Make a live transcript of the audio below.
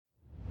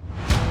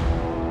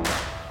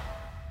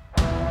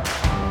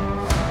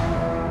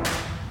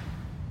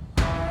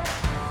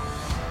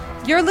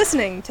You're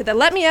listening to the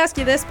Let Me Ask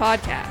You This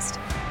podcast,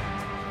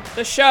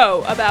 the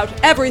show about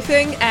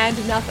everything and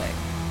nothing.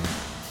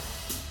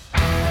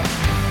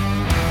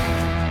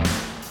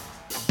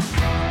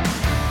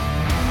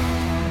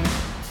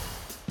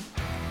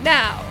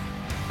 Now,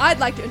 I'd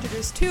like to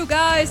introduce two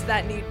guys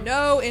that need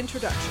no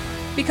introduction,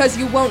 because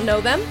you won't know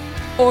them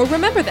or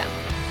remember them.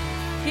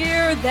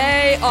 Here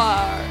they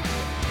are,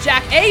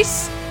 Jack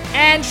Ace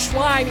and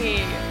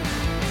Schweiny.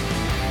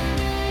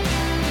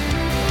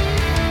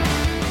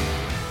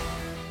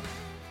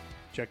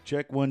 Check,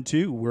 check, 1,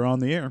 2. We're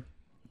on the air.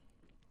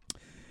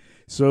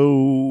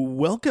 So,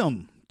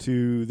 welcome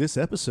to this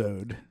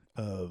episode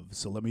of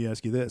So Let Me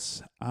Ask You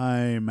This.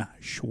 I'm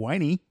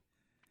Schweiny.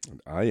 And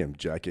I am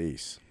Jack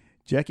Ace.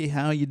 Jackie,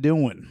 how you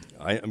doing?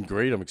 I am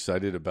great. I'm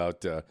excited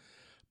about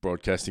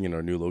broadcasting in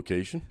our new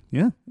location.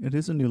 Yeah, it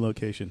is a new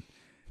location.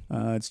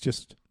 It's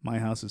just my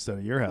house instead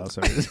of your house.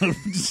 I mean,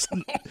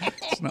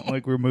 it's not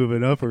like we're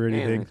moving up or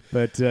anything.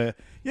 But,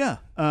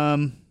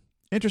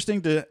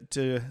 interesting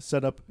to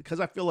set up,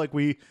 because I feel like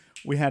we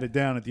had it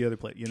down at the other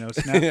place. You know,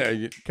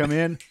 snap, come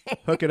in,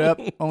 hook it up.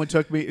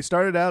 It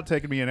started out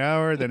taking me an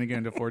hour, then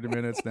again to 40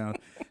 minutes. Now,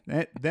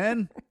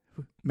 then,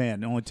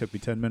 man, it only took me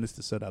 10 minutes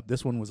to set up.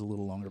 This one was a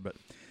little longer, but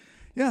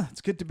yeah,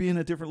 it's good to be in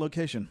a different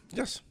location.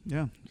 Yes.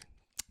 Yeah.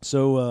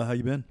 So, how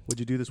you been? What'd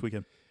you do this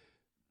weekend?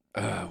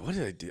 What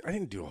did I do? I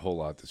didn't do a whole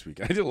lot this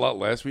weekend. I did a lot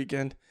last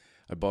weekend.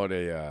 I bought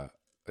a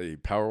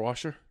power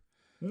washer.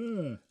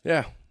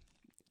 Yeah.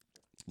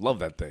 Love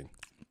that thing.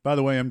 By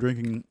the way,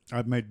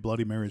 I've made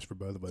Bloody Marys for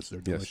both of us.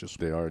 They're delicious. Yes,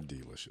 they are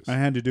delicious. I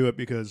had to do it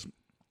because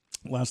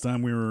last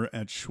time we were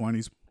at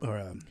Schweiny's,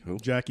 or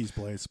Jackie's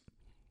place,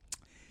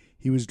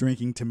 he was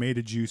drinking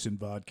tomato juice and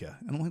vodka.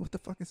 And I'm like, what the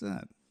fuck is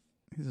that?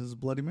 He says,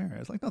 Bloody Mary. I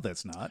was like, no,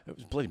 that's not. It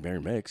was Bloody Mary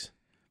mix.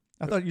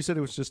 I thought you said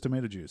it was just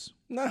tomato juice.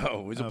 No,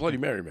 it was a Bloody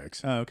Mary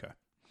mix. Oh, okay.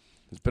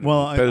 It's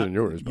better than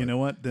yours. But You know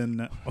what? Then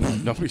no,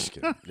 I'm just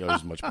kidding. Yeah, it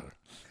was much better.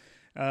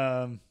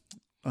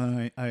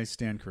 I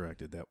stand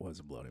corrected. That was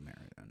a Bloody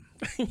Mary then.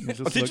 Did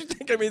you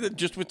think I made it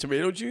just with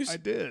tomato juice? I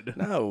did.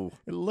 No.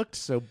 It looked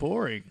so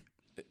boring.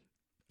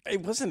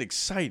 It wasn't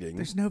exciting.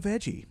 There's no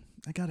veggie.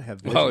 I gotta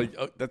have veggie.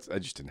 Well, I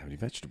just didn't have any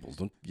vegetables.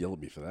 Don't yell at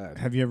me for that.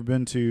 Have you ever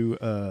been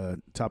to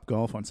Top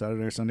Golf on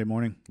Saturday or Sunday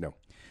morning? No.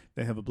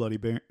 They have a Bloody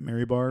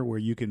Mary bar where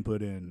you can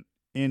put in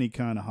any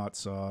kind of hot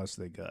sauce.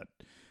 They got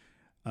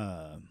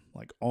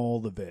like all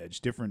the veg,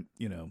 different,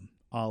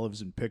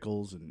 olives and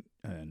pickles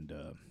and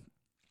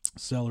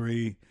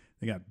celery.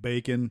 They got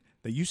bacon.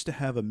 They used to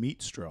have a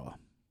meat straw.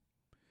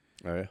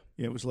 Oh, yeah?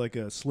 Yeah, it was like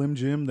a Slim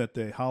Jim that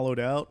they hollowed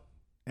out,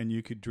 and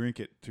you could drink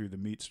it through the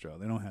meat straw.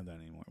 They don't have that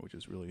anymore, which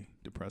is really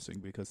depressing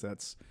because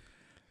that's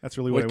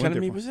really what I went there for. What kind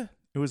of meat was it?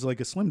 It was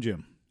like a Slim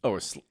Jim. Oh,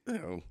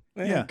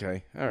 Yeah.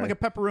 Okay. All right. Like a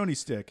pepperoni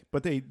stick,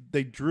 but they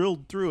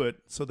drilled through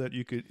it so that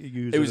you could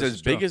use it. It was as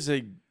straw. big as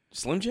a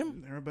Slim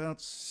Jim? They're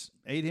about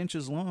 8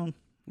 inches long.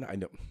 No, I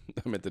know.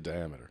 I meant the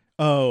diameter.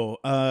 Oh,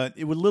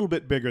 it was a little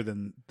bit bigger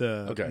than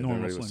the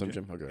normal Slim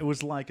Jim. Okay. It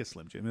was like a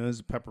Slim Jim. It was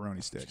a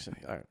pepperoni stick.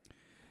 All right.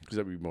 Because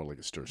that would be more like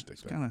a stir stick.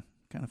 It's kind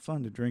of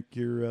fun to drink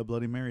your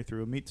Bloody Mary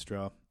through a meat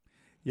straw.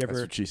 That's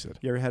what she said.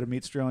 You ever had a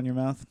meat straw in your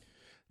mouth?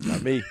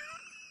 Not me.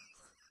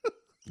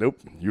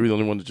 Nope. You were the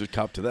only one that just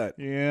copped to that.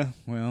 Yeah,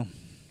 well,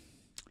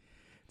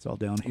 it's all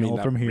downhill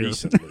from here.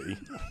 Recently.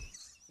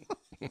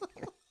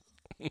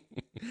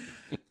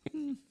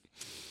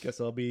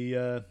 Guess I'll be.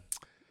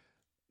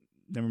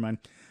 Never mind.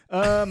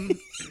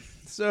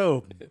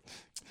 So,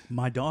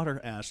 my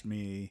daughter asked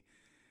me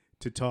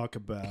to talk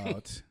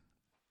about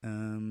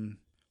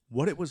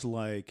what it was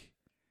like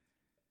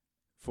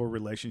for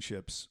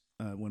relationships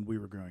when we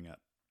were growing up,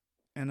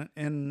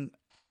 and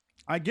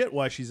I get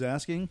why she's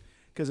asking.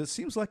 Because it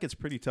seems like it's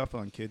pretty tough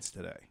on kids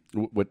today.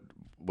 What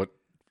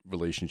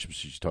relationships is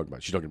she talking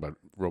about? She's talking about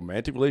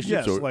romantic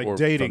relationships, yes, or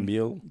dating.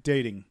 familial?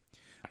 Dating,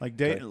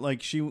 Okay.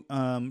 like she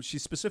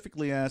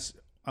specifically asked,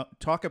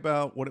 talk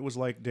about what it was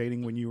like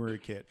dating when you were a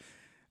kid.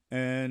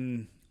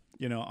 And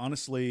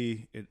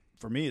honestly,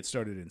 for me, it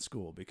started in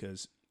school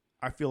because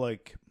I feel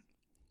like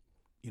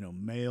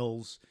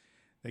males,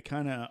 they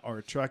kind of are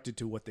attracted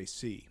to what they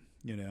see,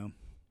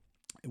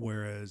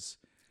 whereas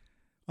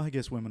I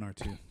guess women are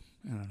too.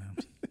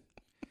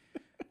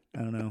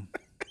 I don't know.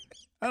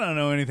 I don't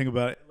know anything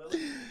about it.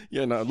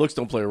 Yeah, no, looks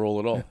don't play a role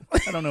at all.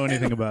 I don't know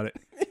anything about it.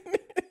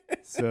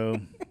 So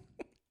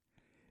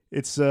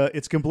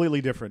it's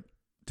completely different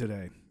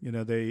today.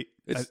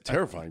 It's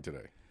terrifying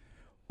today.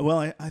 Well,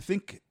 I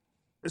think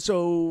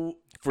so.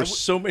 For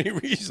so many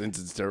reasons,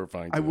 it's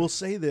terrifying today. I will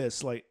say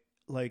this,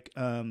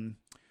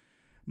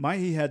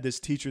 Mahi had this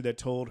teacher that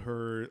told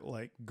her,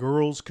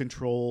 girls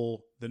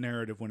control the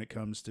narrative when it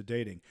comes to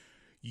dating.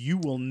 You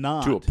will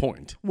not. To a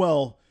point.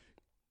 Well,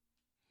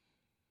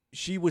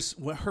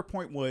 her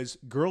point was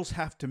girls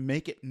have to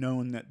make it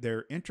known that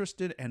they're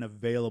interested and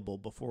available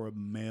before a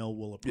male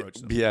will approach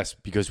them. Yes,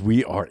 because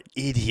we are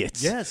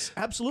idiots. Yes,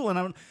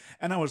 absolutely.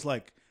 And I was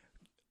like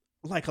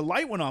a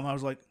light went on. I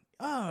was like,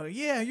 oh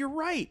yeah, you're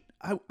right.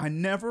 I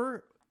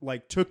never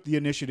took the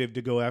initiative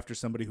to go after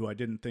somebody who I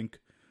didn't think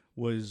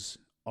was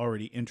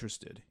already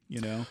interested,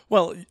 you know?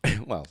 Well,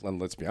 and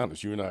let's be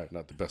honest. You and I are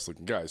not the best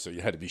looking guys, so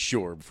you had to be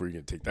sure before you're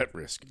going to take that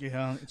risk.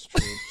 Yeah, it's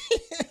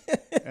true.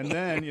 And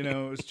then, you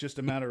know, it was just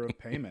a matter of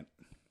payment.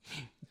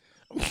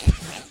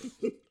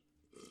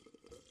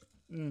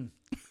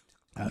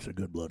 That's a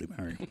good Bloody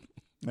Mary.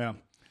 Yeah.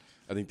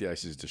 I think the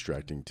ice is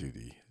distracting to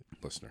the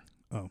listener.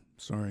 Oh,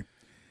 sorry.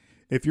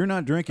 If you're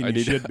not drinking,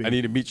 you should be. I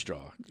need a meat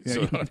straw, Yeah,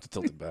 so I don't have to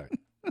tilt it back.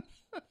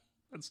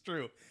 That's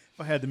true. If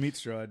I had the meat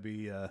straw, I'd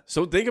be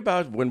So think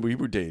about when we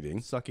were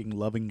dating, sucking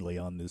lovingly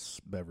on this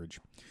beverage.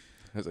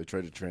 as I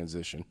try to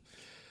transition.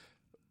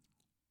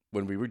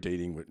 When we were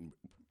dating,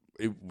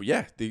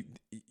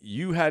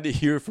 you had to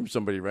hear from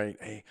somebody, right?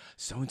 Hey,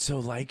 so-and-so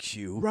likes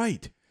you.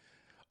 Right.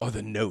 Oh,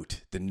 the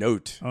note.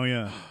 Oh,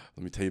 yeah.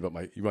 Let me tell you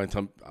about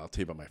I'll tell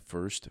you about my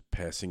first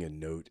passing a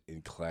note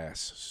in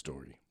class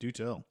story. Do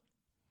tell.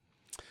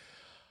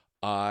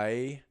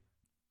 I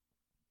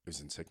was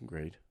in second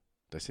grade.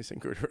 Did I say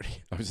second grade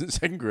already? I was in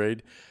second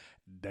grade,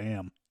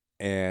 Damn.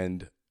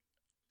 and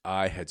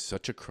I had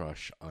such a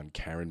crush on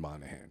Karen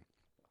Monahan.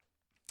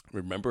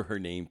 Remember her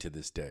name to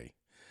this day.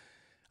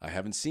 I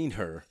haven't seen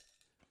her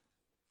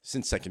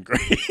since second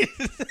grade.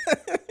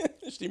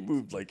 She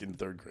moved like in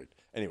third grade.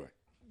 Anyway,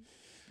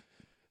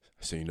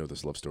 so you know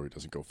this love story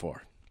doesn't go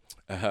far.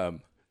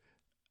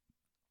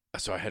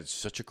 So I had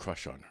such a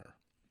crush on her,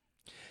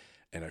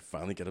 and I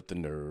finally got up the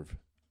nerve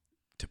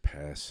to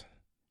pass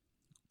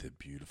the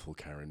beautiful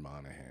Karen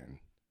Monahan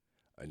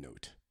a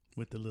note.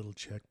 With the little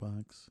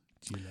checkbox.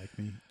 Do you like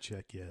me?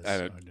 Check yes.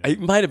 And or no.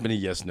 it might have been a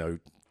yes/no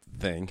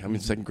thing. I'm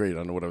in second grade. I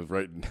don't know what I was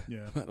writing.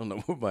 Yeah. I don't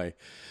know what my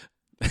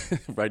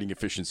writing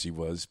efficiency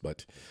was,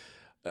 but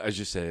I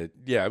just said,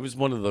 yeah, it was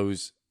one of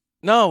those.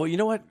 No, you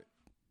know what?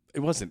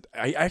 It wasn't.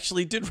 I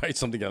actually did write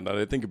something down now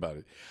that I think about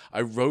it.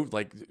 I wrote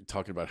like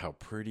talking about how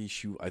pretty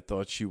I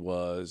thought she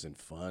was and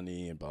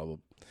funny and blah, blah,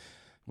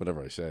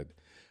 whatever I said.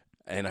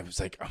 And I was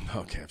like,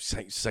 okay, I'm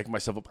psyching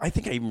myself up. I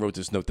think I even wrote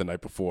this note the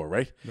night before,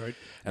 right? Right.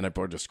 And I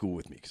brought it to school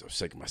with me because I was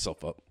psyching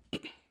myself up.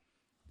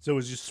 So it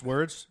was just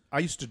words? I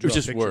used to It draw was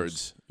just pictures.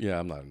 words. Yeah,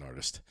 I'm not an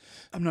artist.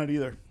 I'm not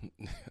either.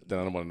 Then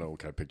I don't want to know what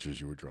kind of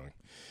pictures you were drawing.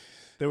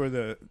 They were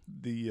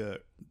the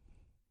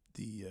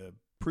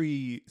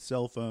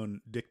pre-cell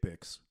phone dick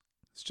pics.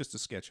 It's just a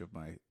sketch of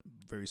my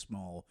very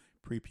small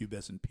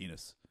prepubescent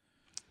penis.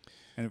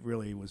 And it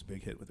really was a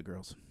big hit with the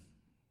girls.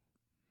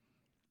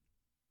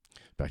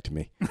 Back to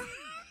me.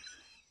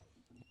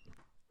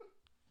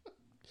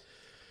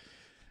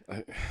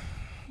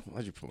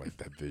 Why'd you put like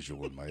that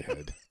visual in my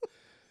head?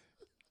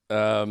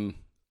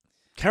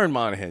 Karen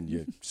Monahan,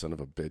 you son of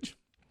a bitch.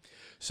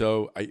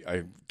 So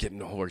I'm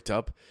getting all worked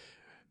up.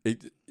 I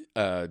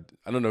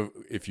don't know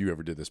if you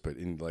ever did this, but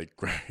in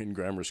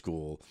grammar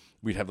school,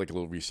 we'd have like a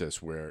little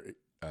recess where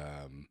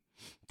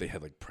they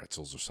had like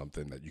pretzels or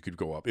something that you could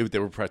go up. They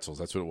were pretzels.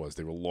 That's what it was.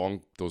 They were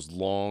those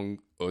long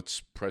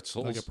Utz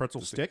pretzels. Like a pretzel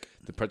stick?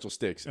 The pretzel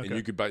sticks. Okay. And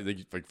you could buy,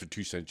 like for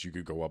 2 cents, you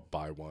could go up,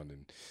 buy one,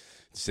 and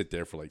sit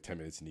there for like 10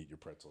 minutes and eat your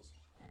pretzels.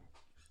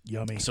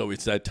 Yummy. So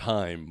it's that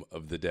time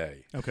of the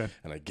day. Okay.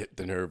 And I get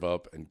the nerve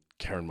up, and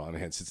Karen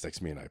Monahan sits next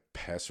to me, and I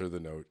pass her the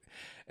note.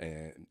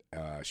 And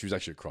she was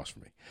actually across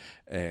from me.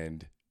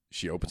 And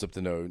she opens up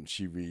the note, and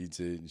she reads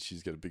it, and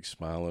she's got a big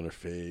smile on her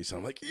face. And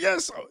I'm like,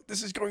 yes,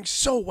 this is going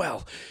so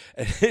well.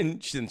 And then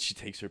she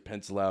takes her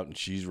pencil out, and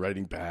she's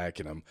writing back,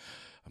 and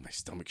my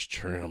stomach's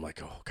churning. I'm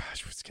like, oh,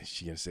 gosh, what's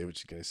she going to say?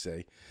 What's she going to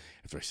say?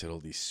 After I said all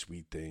these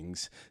sweet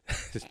things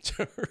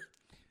to her.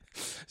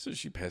 So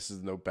she passes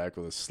the note back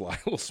with a sly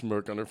little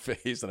smirk on her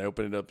face, and I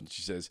open it up, and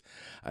she says,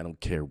 I don't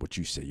care what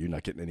you say. You're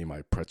not getting any of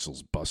my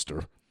pretzels,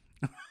 Buster.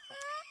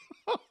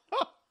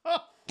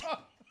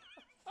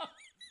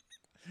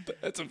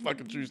 That's a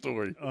fucking true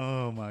story.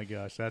 Oh, my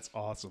gosh. That's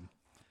awesome.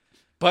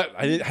 But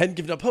I hadn't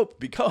given up hope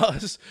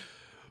because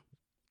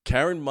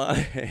Karen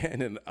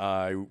Monahan and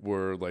I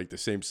were like the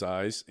same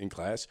size in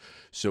class.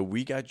 So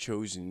we got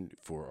chosen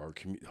for our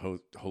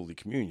Holy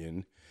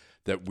Communion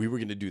that we were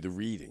going to do the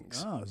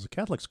readings. Oh, it was a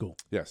Catholic school.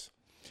 Yes.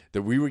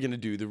 That we were going to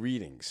do the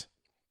readings.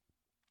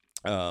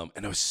 And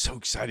I was so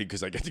excited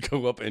because I got to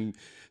go up and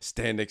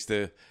stand next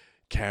to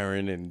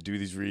Karen and do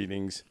these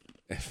readings.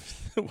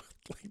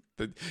 Like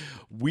the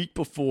week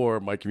before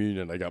my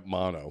communion, I got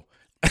mono.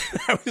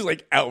 I was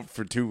like out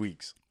for 2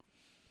 weeks.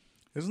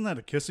 Isn't that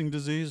a kissing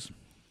disease?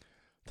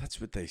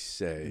 That's what they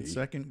say. In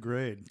second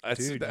grade.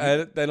 Dude,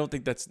 I don't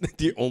think that's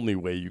the only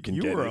way you can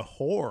get it. You were a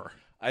whore.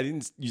 I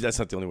didn't. That's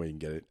not the only way you can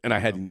get it. And I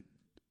didn't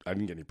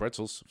get any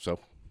pretzels. So.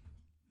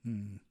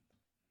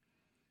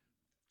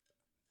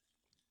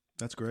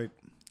 That's great.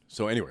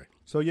 So anyway.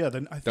 So yeah,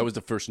 then I think that was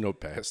the first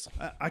note passed.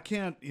 I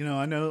can't.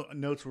 I know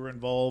notes were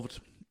involved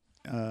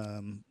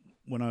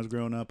when I was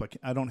growing up.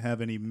 I don't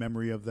have any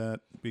memory of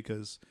that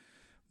because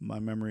my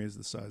memory is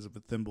the size of a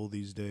thimble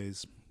these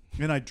days,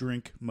 and I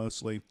drink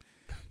mostly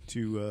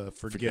to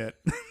forget.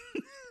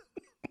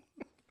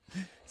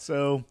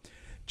 So,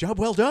 job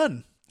well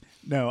done.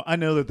 No, I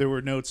know that there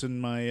were notes in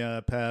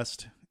my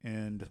past,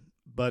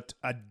 but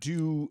I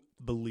do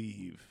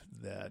believe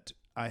that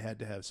I had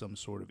to have some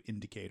sort of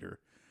indicator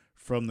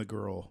from the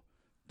girl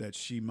that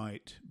she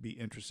might be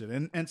interested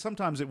in. And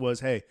sometimes it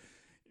was, hey,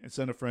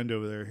 send a friend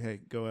over there.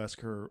 Hey, go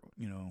ask her,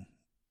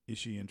 is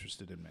she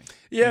interested in me?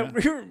 Yeah,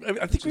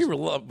 I think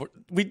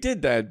we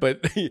did that,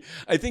 but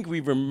I think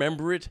we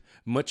remember it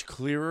much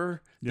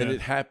clearer than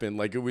it happened.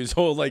 Like it was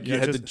all like you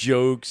had the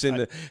jokes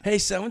and hey,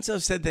 so and so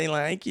said they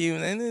like you,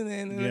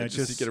 and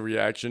just to get a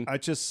reaction. I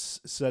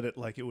just said it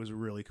like it was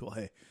really cool.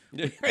 Hey,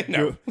 I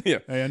know. Yeah,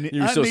 hey,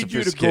 you were so need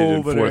you to sophisticated go in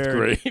over fourth there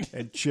grade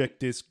and check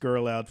this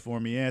girl out for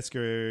me. Ask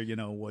her,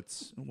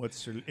 what's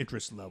her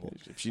interest level.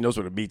 If she knows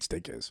what a meat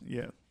stick is.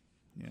 Yeah.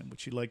 Yeah,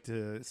 would you like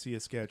to see a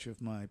sketch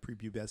of my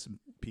prepubescent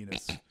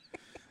penis?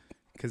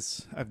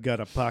 Because I've got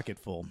a pocket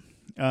full.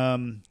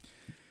 No,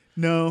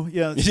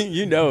 yeah.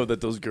 You know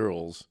that those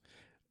girls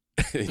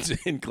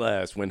in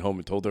class went home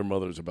and told their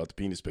mothers about the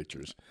penis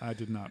pictures. I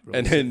did not.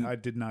 I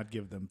did not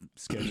give them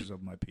sketches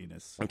of my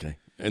penis. Okay.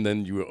 And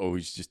then you were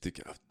always just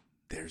thinking, oh,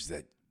 there's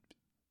that.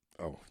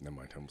 Oh, never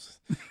mind. Almost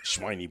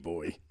Schweiny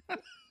boy.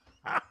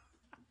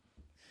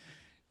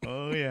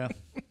 Oh, yeah.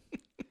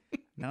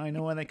 Now I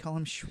know why they call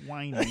him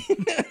Schweiny.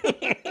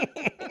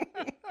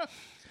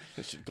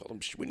 I should call him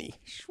Schwinny.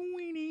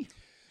 Schweiny.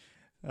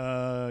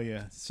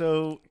 Yeah.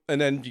 So.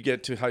 And then you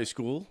get to high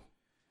school.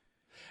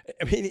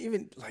 I mean,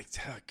 even like,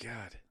 oh,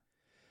 God.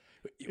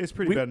 It's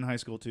pretty bad in high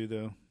school, too,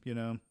 though.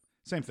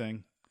 Same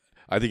thing.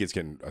 I think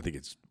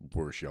it's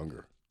worse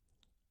younger.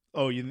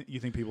 Oh, you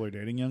think people are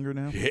dating younger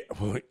now? Yeah,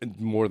 well,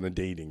 more than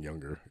dating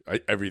younger.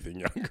 Everything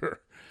younger.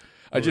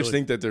 I just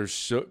think that they're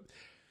so...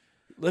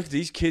 Look,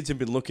 these kids have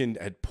been looking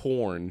at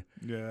porn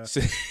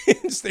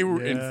since they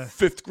were in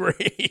 5th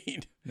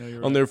grade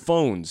on their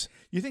phones.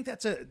 You think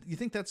that's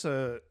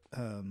a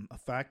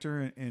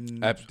factor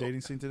in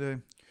dating scene today?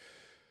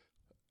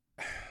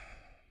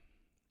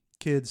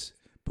 Kids,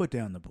 put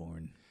down the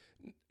porn.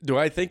 Do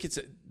I think it's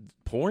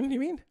porn? You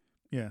mean?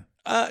 Yeah.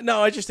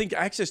 No, I just think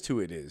access to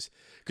it is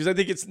because I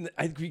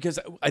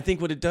think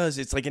what it does,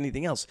 it's like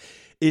anything else.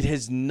 It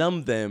has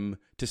numbed them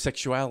to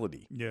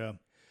sexuality. Yeah.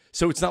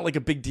 So it's not like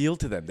a big deal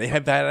to them. They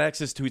have had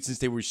access to it since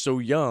they were so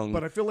young.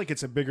 But I feel like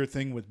it's a bigger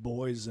thing with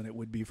boys than it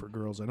would be for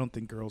girls. I don't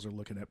think girls are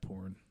looking at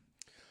porn.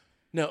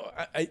 No,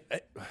 I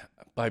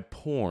by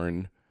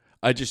porn,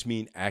 I just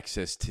mean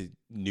access to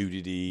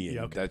nudity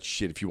and that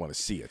shit if you want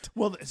to see it.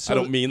 Well, I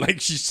don't mean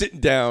like she's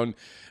sitting down,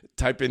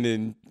 typing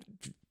in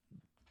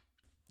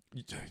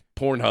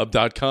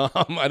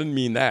Pornhub.com. I didn't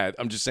mean that.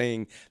 I'm just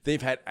saying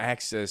they've had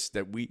access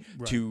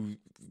to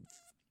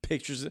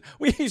pictures.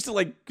 We used to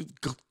like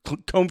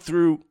comb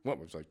through. What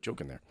was I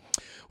joking there?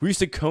 We used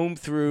to comb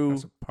through.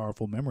 That's a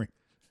powerful memory.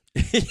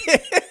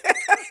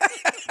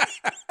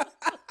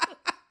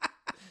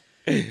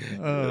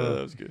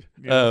 That was good.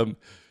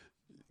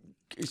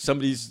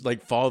 Somebody's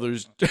like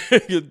father's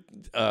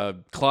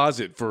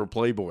closet for a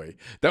Playboy.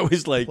 That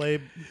was like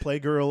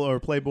Playgirl or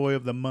Playboy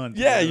of the month.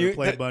 Yeah, or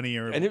Play Bunny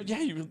or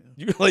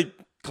you like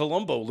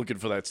Columbo looking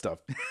for that stuff.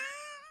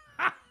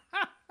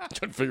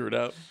 Trying to figure it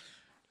out.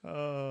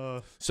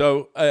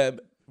 So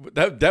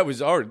that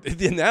was art.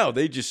 Now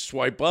they just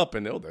swipe up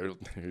and there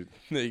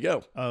you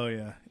go. Oh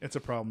yeah, it's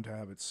a problem to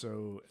have it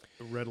so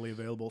readily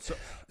available. So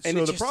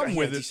the problem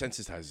with it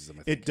desensitizes them.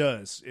 I think. It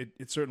does.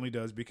 It certainly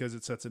does because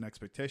it sets an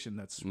expectation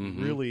that's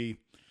really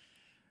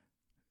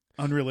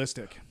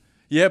unrealistic.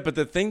 Yeah, but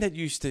the thing that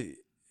used to,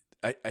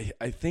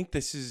 I think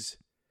this is,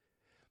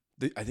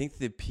 I think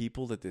the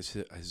people that this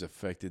has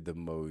affected the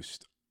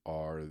most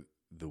are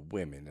the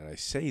women, and I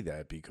say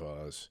that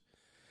because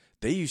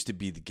they used to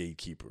be the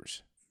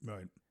gatekeepers.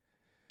 Right.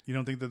 You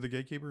don't think they're the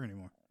gatekeeper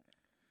anymore?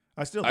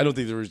 I don't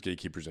think there is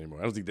gatekeepers anymore.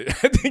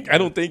 I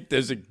don't think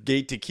there's a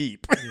gate to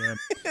keep. Yeah.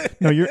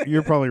 No,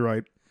 you're probably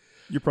right.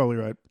 You're probably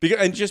right.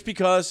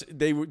 Because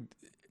they were,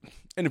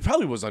 and it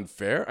probably was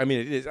unfair. I mean,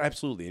 it is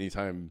absolutely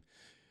anytime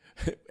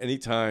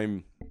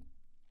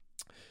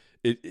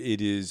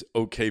it is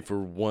okay for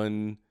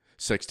one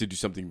sex to do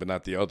something but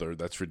not the other.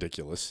 That's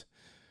ridiculous,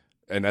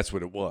 and that's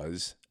what it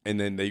was. And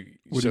then they.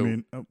 What do you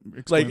mean?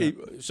 Explain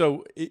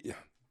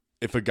that.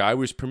 If a guy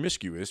was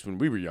promiscuous when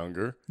we were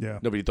younger, yeah,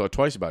 nobody thought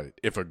twice about it.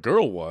 If a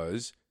girl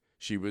was,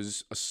 she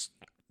was a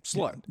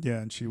slut.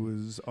 Yeah, and she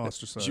was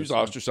ostracized. She was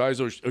ostracized,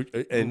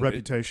 and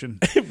reputation.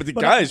 But the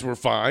guys were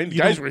fine. The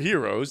guys were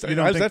heroes.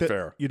 How's that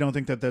fair? You don't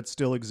think that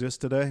still exists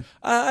today?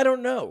 I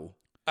don't know.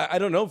 I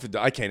don't know if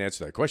I can't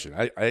answer that question.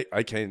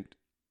 I can't.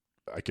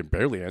 I can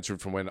barely answer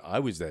it from when I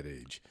was that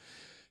age.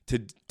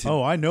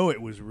 I know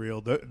it was real.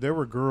 There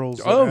were girls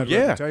that had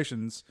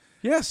reputations.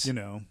 Yes,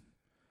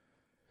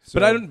 So,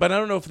 but I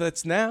don't know if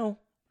that's now.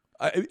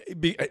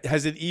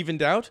 Has it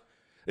evened out?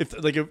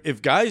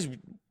 If guys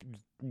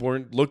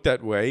weren't looked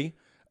that way,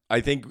 I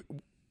think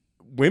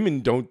women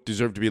don't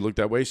deserve to be looked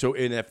that way. So,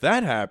 and if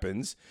that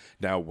happens,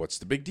 now what's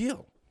the big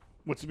deal?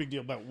 What's the big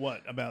deal about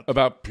what?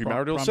 About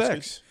premarital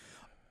sex?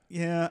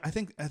 Yeah, I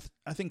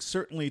think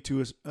certainly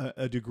to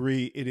a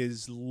degree it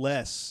is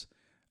less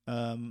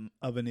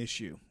of an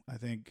issue. I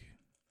think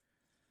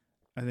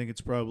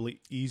it's probably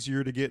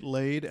easier to get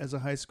laid as a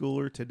high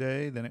schooler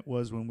today than it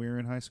was when we were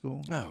in high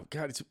school. Oh,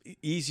 God, it's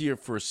easier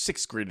for a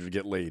 6th grader to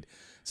get laid,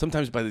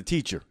 sometimes by the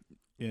teacher.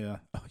 Yeah.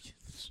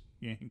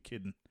 You ain't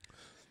kidding.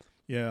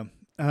 Yeah.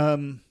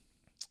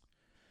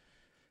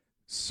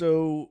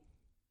 So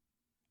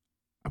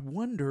I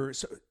wonder.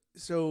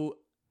 So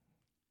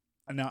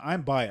now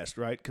I'm biased,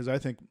 right? Because I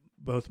think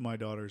both my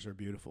daughters are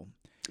beautiful.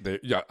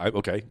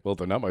 Okay. Well,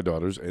 they're not my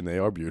daughters, and they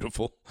are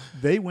beautiful.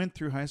 They went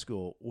through high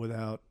school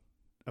without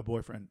a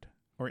boyfriend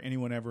or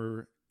anyone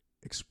ever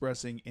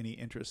expressing any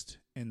interest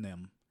in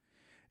them.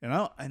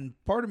 And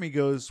part of me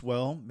goes,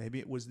 well, maybe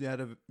it was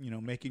that of,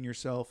 making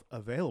yourself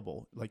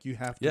available. Like you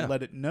have to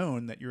let it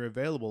known that you're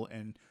available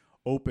and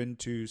open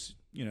to,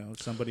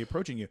 somebody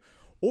approaching you.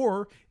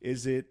 Or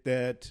is it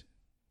that,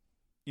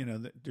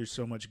 that there's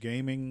so much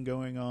gaming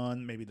going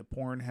on, maybe the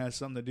porn has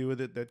something to do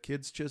with it, that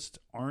kids just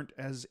aren't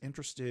as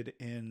interested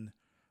in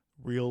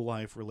real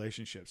life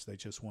relationships. They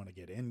just want to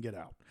get in, get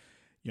out.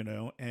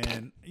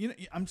 And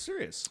I'm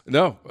serious.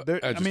 No,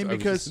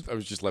 because I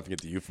was just laughing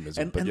at the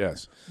euphemism, but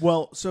yes.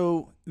 Well,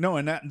 so no,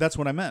 and that's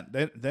what I meant.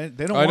 They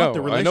don't want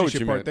the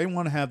relationship part. Meant. They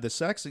want to have the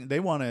sex. They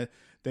want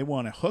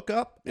to hook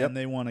up and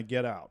they want to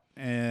get out.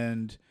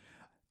 And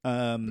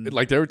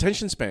like their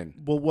attention span.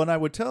 Well, what I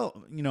would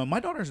tell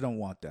my daughters don't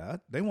want that.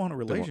 They want a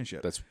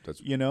relationship. That's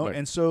right.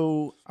 And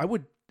so I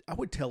would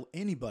tell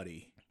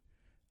anybody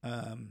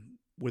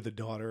with a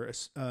daughter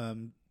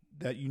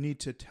that you need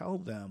to tell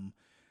them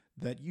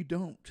that you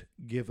don't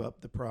give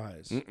up the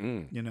prize,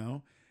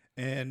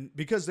 and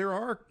because there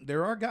are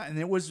guys, and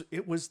it was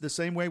the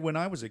same way when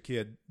I was a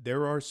kid.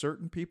 There are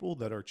certain people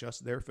that are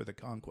just there for the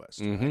conquest.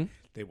 Right?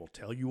 They will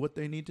tell you what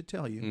they need to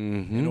tell you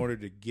in order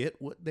to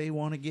get what they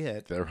want to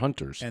get. They're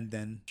hunters, and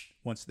then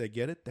once they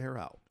get it, they're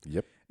out.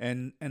 Yep.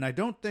 And I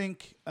don't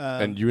think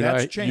and you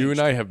and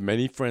I have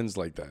many friends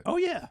like that. Oh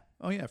yeah,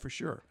 for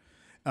sure.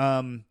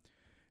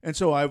 And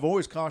so I've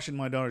always cautioned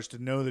my daughters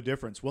to know the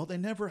difference. Well, they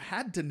never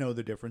had to know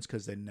the difference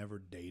because they never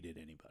dated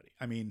anybody.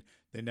 I mean,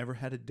 they never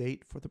had a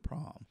date for the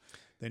prom.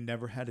 They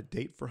never had a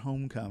date for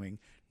homecoming.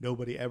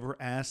 Nobody ever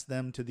asked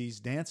them to these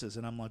dances.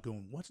 And I'm like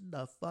going, what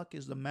the fuck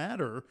is the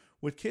matter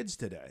with kids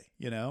today?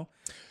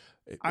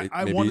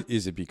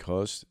 Is it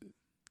because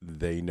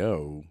they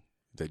know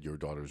that your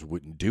daughters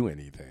wouldn't do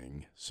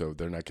anything, so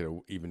they're not going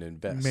to even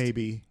invest?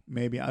 Maybe.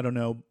 I don't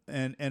know.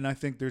 And I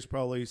think there's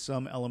probably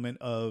some element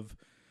of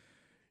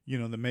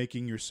the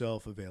making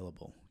yourself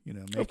available,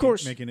 of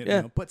course, making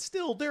it, but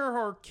still there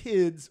are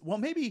kids. Well,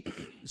 maybe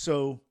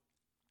so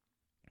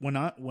when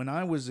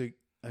I was a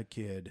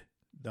kid,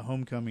 the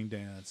homecoming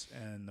dance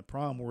and the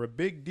prom were a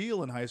big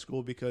deal in high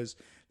school because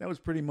that was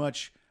pretty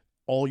much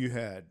all you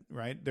had,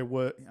 right? There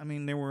were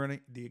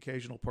the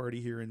occasional party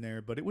here and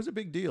there, but it was a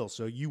big deal.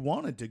 So you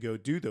wanted to go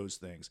do those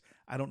things.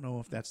 I don't know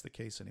if that's the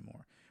case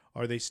anymore.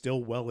 Are they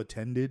still well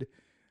attended?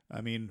 I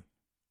mean,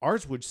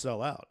 ours would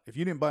sell out. If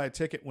you didn't buy a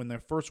ticket when they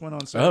first went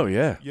on sale,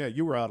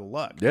 you were out of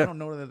luck. Yeah. I don't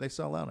know that they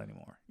sell out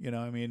anymore.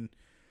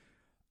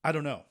 I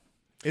don't know.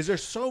 Is there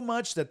so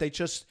much that they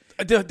just...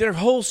 Their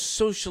whole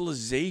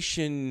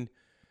socialization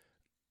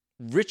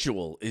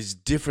ritual is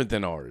different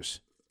than ours.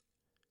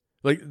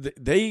 Like,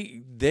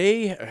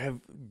 they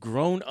have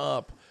grown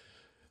up...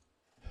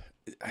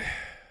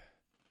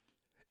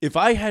 If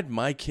I had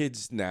my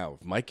kids now,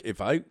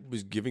 if I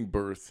was giving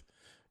birth...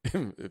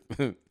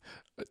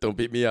 Don't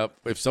beat me up.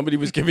 If somebody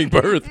was giving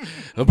birth,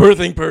 a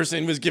birthing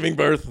person was giving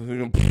birth.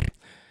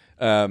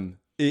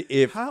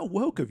 How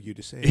woke of you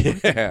to say a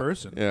birthing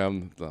person? Yeah,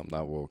 I'm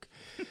not woke.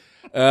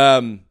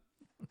 Where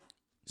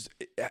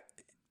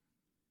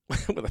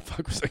the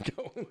fuck was I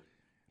going?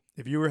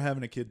 If you were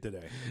having a kid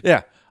today,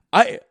 yeah,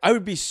 I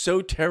would be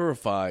so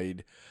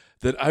terrified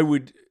that I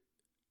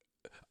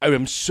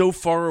am so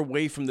far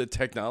away from the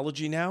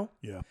technology now.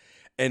 Yeah,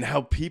 and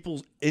how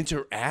people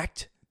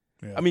interact.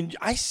 Yeah. I mean,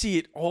 I see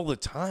it all the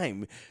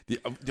time. The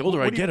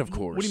older I get, of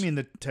course. What do you mean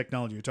the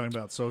technology? You're talking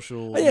about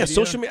social media? Yeah,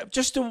 social media.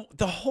 Just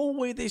the whole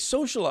way they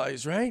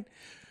socialize, right?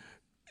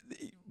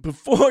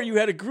 Before you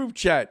had a group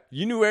chat,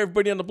 you knew where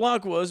everybody on the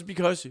block was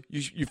because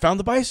you found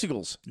the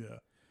bicycles. Yeah.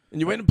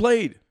 And you went and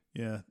played.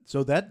 Yeah.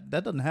 So that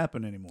doesn't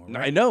happen anymore,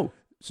 right? I know.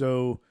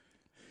 So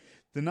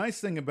the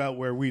nice thing about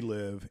where we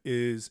live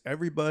is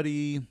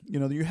everybody,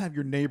 you have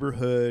your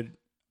neighborhood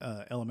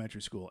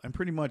elementary school. And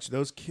pretty much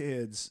those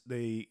kids,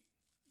 they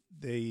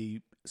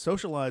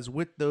socialize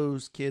with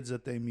those kids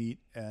that they meet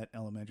at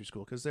elementary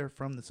school because they're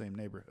from the same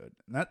neighborhood.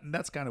 And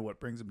that's kind of what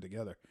brings them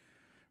together,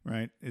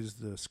 right, is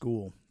the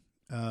school.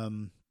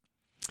 But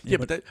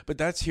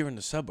that's here in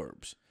the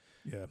suburbs.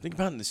 Yeah. Think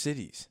about in the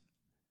cities.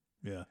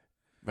 Yeah.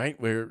 Right,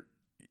 where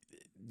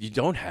you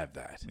don't have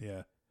that.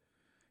 Yeah.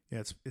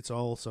 Yeah, it's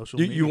all social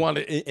media. You want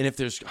to, and if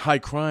there's high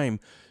crime,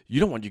 you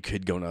don't want your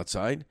kid going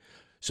outside.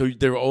 So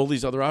there are all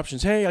these other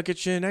options. Hey, I'll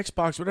get you an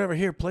Xbox, whatever.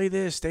 Here, play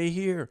this. Stay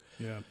here.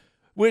 Yeah.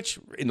 Which,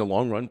 in the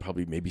long run,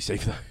 probably maybe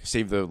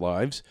save their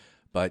lives.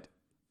 But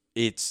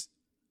we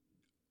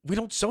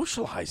don't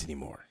socialize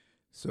anymore.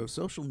 So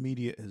social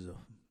media is a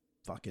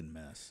fucking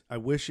mess. I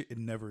wish it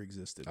never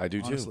existed. I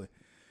do, honestly. Too.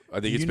 I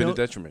think it's been a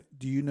detriment.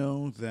 Do you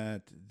know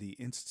that the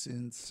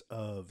instance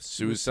of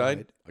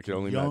suicide I can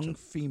only young imagine.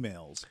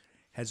 Females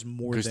has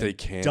more than they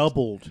can't,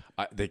 doubled?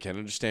 They can't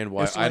understand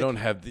why I don't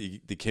have the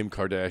Kim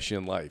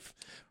Kardashian life.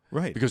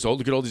 Right. Because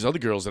look at all these other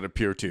girls that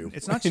appear too.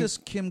 It's not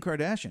just Kim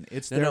Kardashian.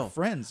 It's their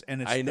friends.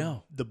 And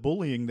it's the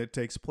bullying that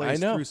takes place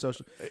through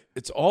social.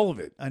 It's all of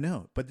it. I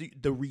know. But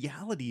the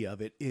reality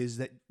of it is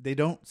that they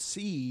don't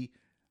see,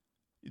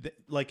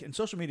 like in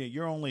social media,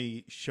 you're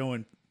only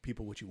showing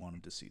people what you want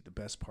them to see, the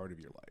best part of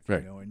your life.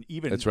 Right. You know? And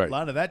even That's right. a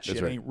lot of that shit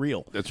That's right. ain't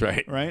real. That's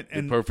right. Right.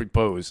 The perfect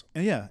pose.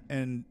 And yeah.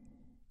 And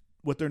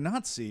what they're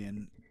not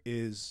seeing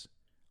is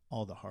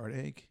all the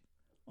heartache,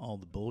 all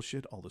the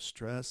bullshit, all the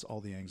stress,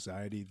 all the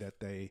anxiety that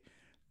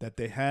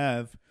they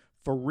have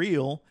for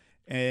real.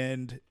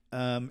 And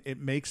it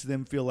makes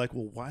them feel like,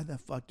 well, why the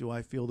fuck do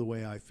I feel the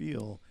way I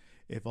feel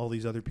if all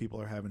these other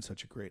people are having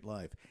such a great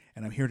life?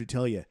 And I'm here to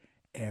tell you,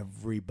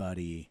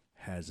 everybody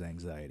has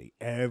anxiety.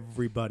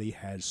 Everybody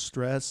has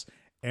stress.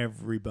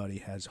 Everybody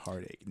has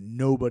heartache.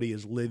 Nobody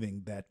is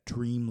living that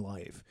dream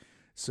life.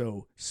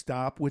 So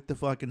stop with the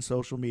fucking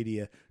social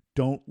media.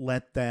 Don't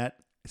let that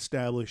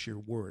establish your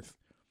worth.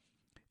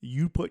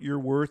 You put your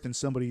worth in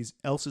somebody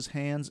else's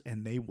hands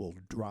and they will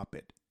drop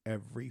it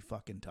every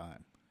fucking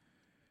time.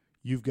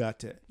 You've got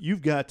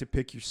to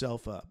pick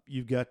yourself up.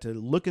 You've got to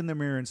look in the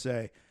mirror and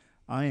say,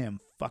 I am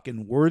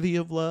fucking worthy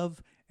of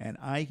love and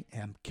I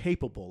am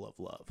capable of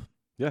love.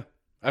 Yeah,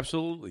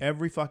 absolutely.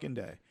 Every fucking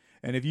day.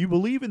 And if you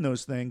believe in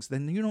those things,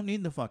 then you don't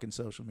need the fucking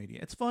social media.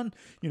 It's fun.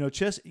 You know,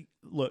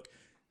 look,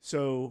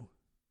 so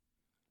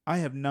I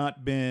have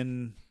not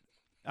been...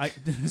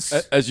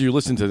 As you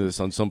listen to this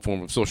on some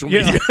form of social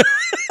media.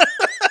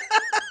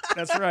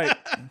 That's right.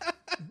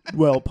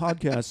 Well,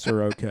 podcasts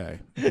are okay.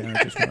 And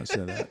I just want to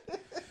say that.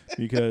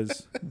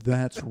 Because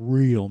that's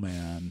real,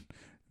 man.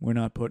 We're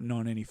not putting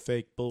on any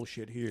fake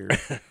bullshit here.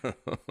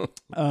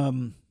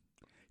 You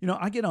know,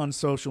 I get on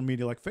social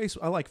media like Facebook.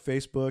 I like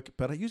Facebook,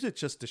 but I use it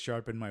just to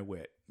sharpen my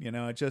wit. You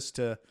know, just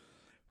to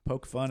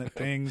poke fun at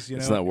things. You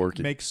know, it's not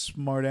working. Make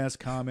smart ass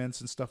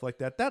comments and stuff like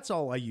that. That's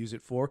all I use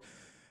it for.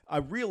 I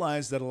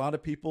realize that a lot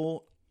of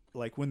people,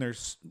 like when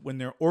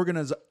they're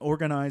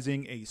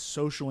organizing a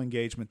social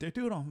engagement, they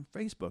do it on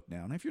Facebook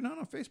now. And if you're not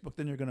on Facebook,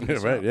 then you're going to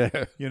miss right, out.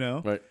 yeah. You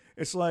know, right.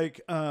 It's like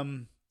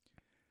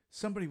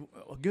somebody,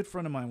 a good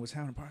friend of mine was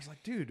having a party. I was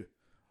like, dude,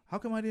 how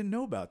come I didn't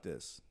know about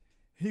this?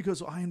 He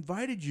goes, well, I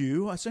invited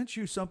you. I sent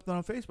you something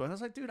on Facebook. I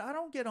was like, dude, I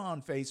don't get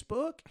on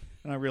Facebook.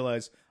 And I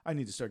realized I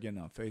need to start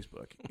getting on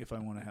Facebook if I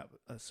want to have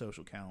a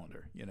social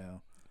calendar, you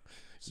know.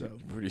 So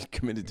you're pretty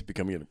committed to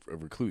becoming a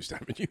recluse,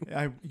 haven't you?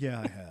 I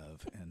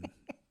have, and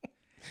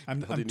I'm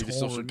What do you need a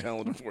social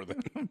calendar for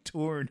then? I'm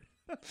torn.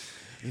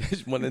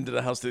 Just one end of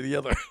the house to the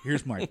other.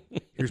 Here's my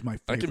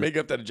I can make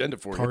up that agenda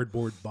for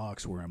cardboard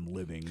box where I'm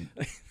living.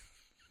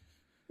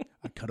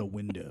 I cut a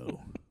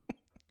window,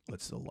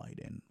 lets the light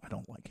in. I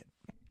don't like it.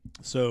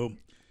 So,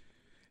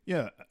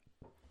 yeah,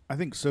 I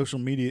think social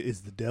media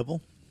is the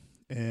devil,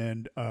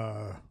 and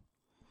I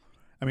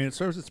mean it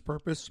serves its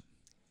purpose,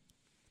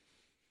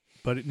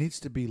 but it needs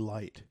to be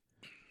light,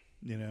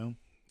 you know.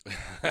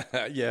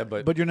 Yeah,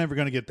 but you're never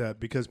going to get that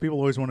because people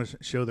always want to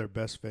show their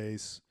best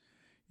face.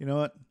 You know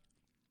what?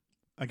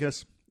 I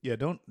guess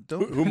don't.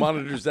 Who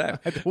monitors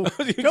that?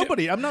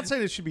 Nobody. I'm not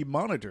saying it should be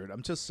monitored.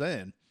 I'm just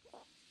saying,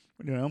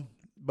 you know.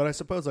 But I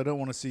suppose I don't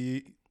want to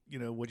see, you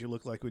know, what you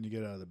look like when you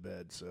get out of the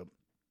bed. So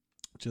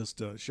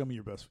just show me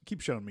your best.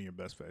 Keep showing me your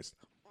best face.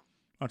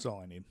 That's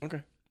all I need.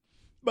 Okay.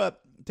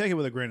 But take it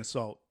with a grain of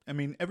salt. I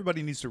mean,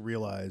 everybody needs to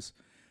realize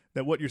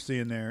that what you're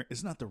seeing there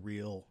is not the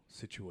real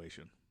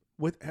situation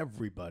with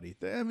everybody.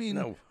 I mean,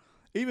 no.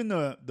 Even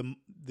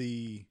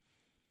the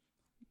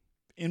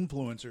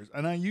influencers,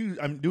 and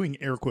I'm doing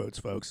air quotes,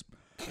 folks.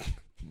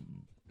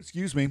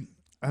 Excuse me.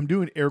 I'm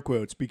doing air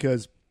quotes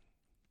because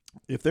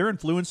if they're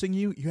influencing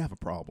you, you have a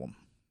problem.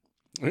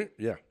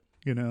 Yeah.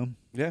 You know?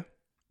 Yeah.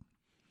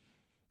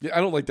 Yeah, I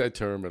don't like that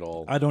term at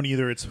all. I don't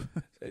either. It's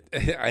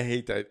I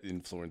hate that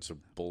influencer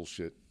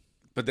bullshit.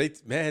 But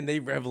they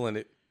revel in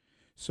it.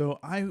 So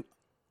I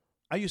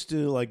used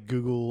to like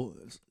Google.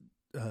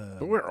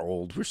 But we're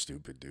old. We're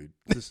stupid, dude.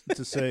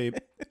 to say,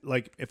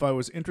 like, if I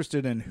was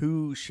interested in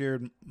who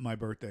shared my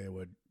birthday, I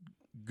would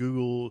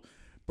Google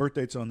birth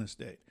dates on this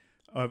date.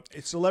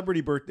 It's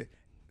celebrity birthday.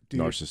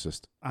 Dude,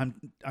 narcissist.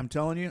 I'm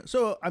telling you.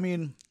 So I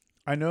mean,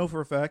 I know for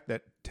a fact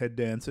that Ted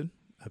Danson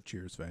of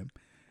Cheers fame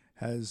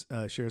has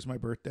shares my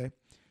birthday.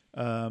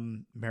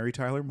 Mary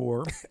Tyler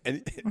Moore.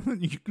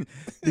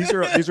 These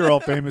are all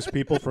famous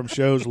people from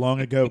shows long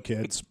ago,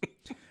 kids.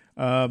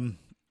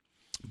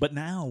 But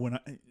now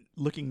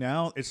looking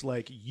now, it's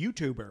like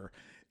YouTuber,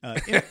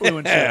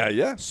 influencer,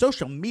 yeah,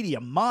 social media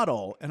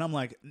model, and I'm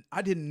like,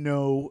 I didn't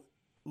know,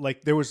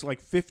 like there was like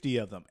 50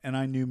 of them, and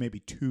I knew maybe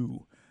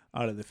 2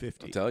 out of the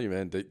 50. I'll tell you,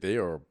 man, they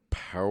are a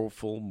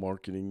powerful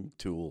marketing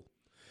tool,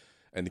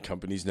 and the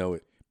companies know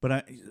it. But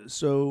I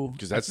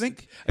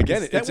think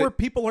again, is that where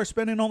people are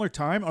spending all their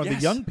time? Are yes.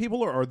 the young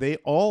people, or are they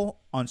all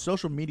on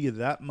social media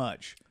that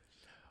much?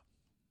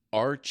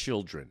 Our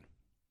children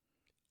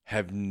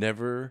have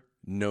never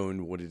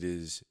known what it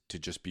is to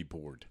just be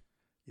bored.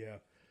 Yeah.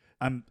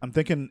 I'm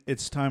thinking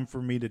it's time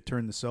for me to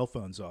turn the cell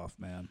phones off,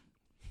 man.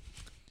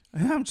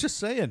 I'm just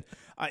saying.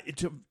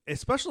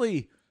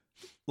 Especially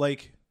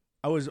like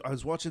I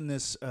was watching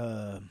this.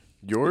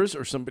 Yours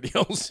or somebody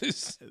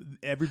else's?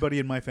 Everybody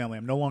in my family.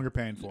 I'm no longer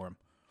paying for them.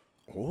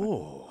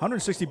 Oh,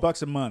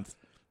 $160 a month.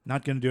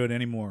 Not going to do it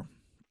anymore.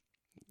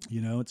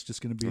 It's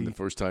just going to be. And the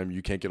first time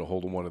you can't get a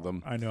hold of one of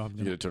them, I know.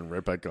 you're going to turn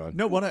right back on.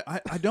 No, what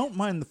I don't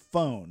mind the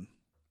phone.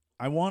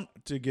 I want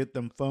to get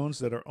them phones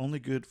that are only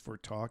good for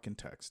talk and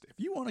text. If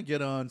you want to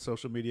get on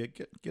social media,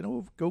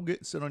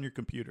 sit on your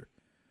computer,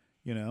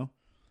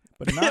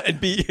 but not and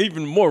be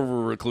even more of a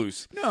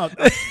recluse. No,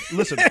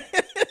 listen.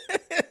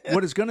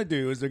 What it's going to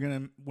do is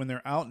when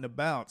they're out and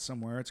about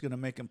somewhere, it's going to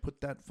make them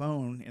put that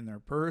phone in their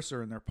purse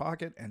or in their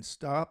pocket and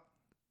stop,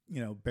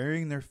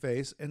 burying their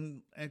face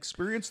and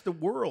experience the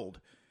world.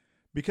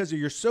 Because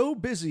you're so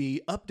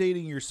busy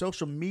updating your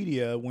social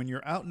media when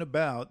you're out and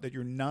about that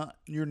you're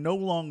no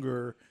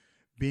longer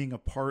being a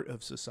part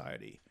of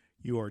society.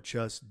 You are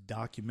just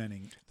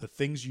documenting the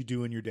things you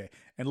do in your day.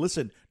 And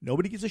listen,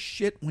 nobody gives a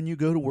shit when you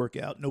go to work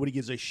out. Nobody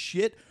gives a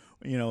shit,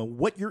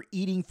 what you're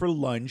eating for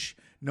lunch.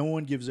 No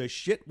one gives a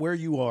shit where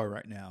you are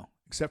right now,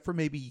 except for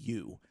maybe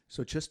you.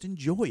 So just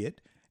enjoy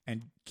it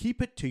and keep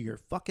it to your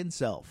fucking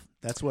self.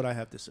 That's what I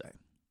have to say.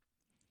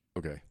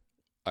 Okay.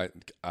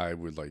 I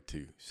would like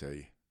to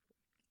say,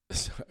 I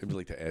would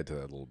like to add to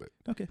that a little bit.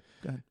 Okay,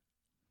 go ahead.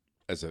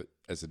 As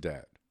a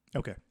dad.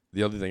 Okay.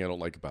 The other thing I don't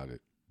like about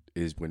it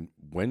is when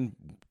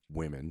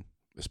women,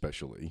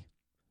 especially,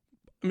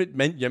 I mean,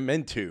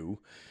 men too,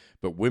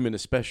 but women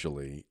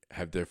especially,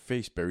 have their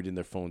face buried in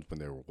their phones when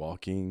they're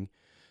walking.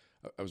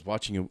 I was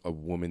watching a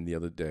woman the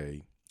other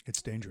day.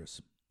 It's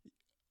dangerous.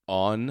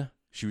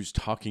 She was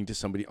talking to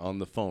somebody on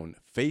the phone,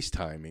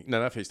 FaceTiming.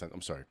 No, not FaceTime.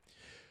 I'm sorry.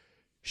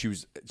 She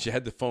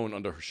had the phone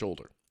under her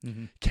shoulder,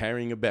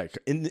 carrying a bag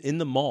in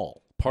the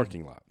mall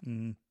parking lot,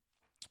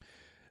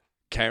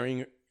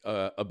 carrying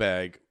a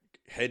bag,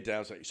 head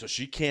down, so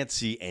she can't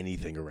see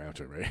anything around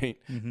her. Right,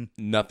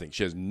 nothing.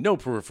 She has no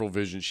peripheral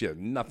vision. She has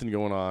nothing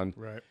going on.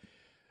 Right,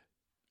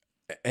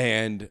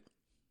 and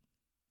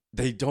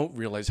they don't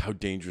realize how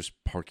dangerous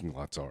parking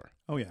lots are.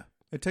 Oh yeah,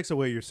 it takes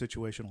away your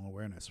situational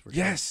awareness. For sure.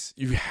 Yes,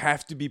 you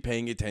have to be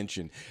paying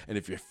attention, and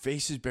if your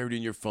face is buried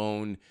in your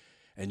phone.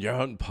 And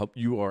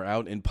you are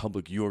out in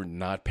public, you are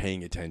not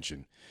paying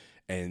attention.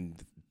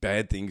 And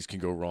bad things can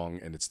go wrong.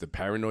 And it's the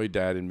paranoid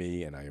dad in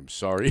me. And I am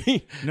sorry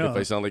if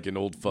I sound like an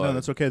old fud. No,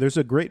 that's okay. There's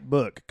a great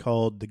book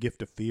called The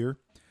Gift of Fear.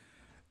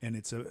 And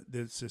it's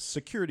a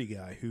security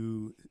guy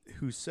who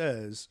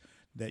says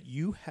that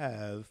you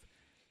have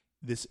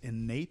this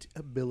innate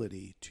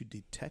ability to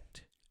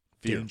detect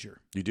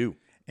danger. You do.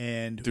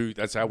 And dude,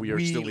 that's how we are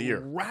still here.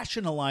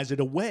 Rationalize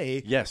it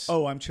away. Yes.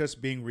 Oh, I'm just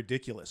being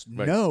ridiculous.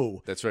 Right.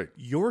 No. That's right.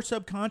 Your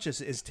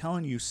subconscious is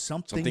telling you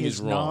something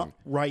is not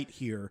right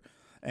here,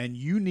 and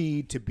you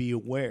need to be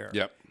aware.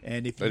 Yep.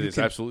 And if that you is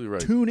can absolutely right.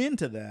 Tune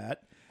into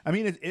that. I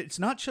mean, it's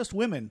not just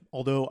women,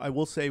 although I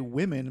will say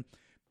women,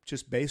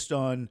 just based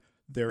on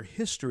their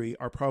history,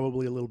 are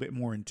probably a little bit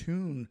more in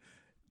tune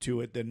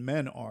to it than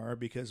men are,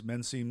 because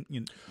men seem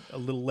a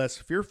little less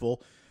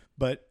fearful.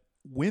 But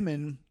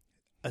women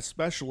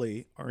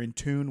especially are in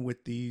tune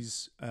with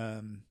these,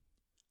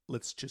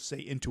 let's just say,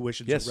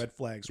 intuitions and red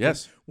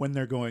flags when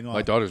they're going on.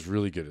 My daughter's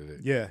really good at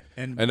it. Yeah.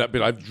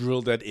 But I've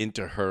drilled that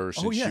into her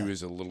since she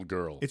was a little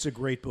girl. It's a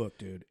great book,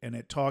 dude. And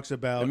it talks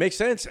about... It makes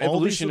sense.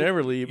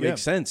 Evolutionarily, it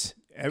makes sense.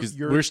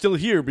 We're still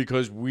here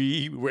because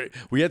we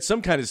had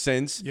some kind of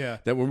sense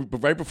that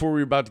right before we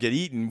were about to get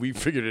eaten, we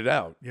figured it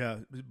out. Yeah.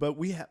 But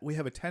we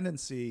have a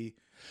tendency...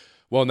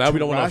 Well, now we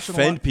don't want to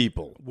offend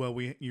people. Well,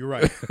 you're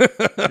right.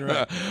 You're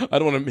right. I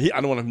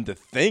don't want him to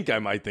think I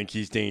might think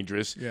he's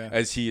dangerous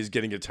as he is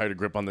getting a tighter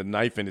grip on the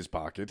knife in his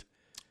pocket.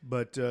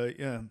 But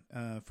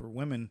for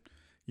women,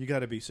 you got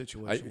to be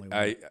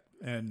situationally.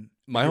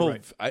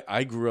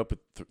 I grew up with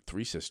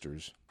three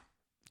sisters.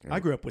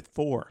 I grew up with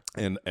four,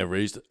 and I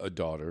raised a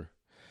daughter.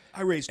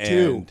 I raised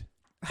two.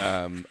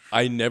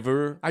 I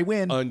never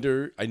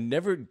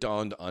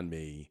dawned on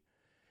me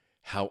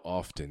how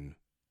often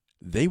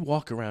they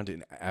walk around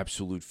in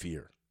absolute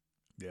fear.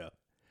 Yeah.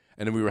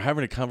 And then we were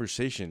having a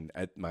conversation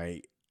at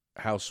my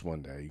house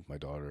one day, my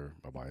daughter,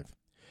 my wife,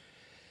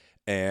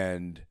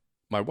 and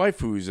my wife,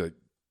 who's a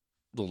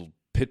little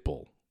pit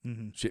bull,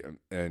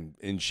 and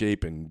in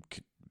shape and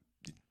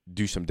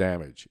do some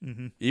damage.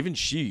 Even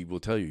she will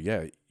tell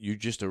you, you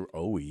just are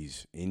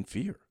always in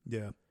fear.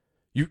 Yeah.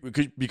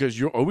 Because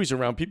you're always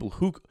around people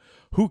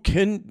who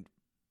can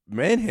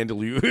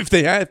manhandle you if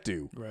they have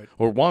to, right,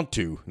 or want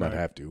to, not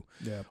have to,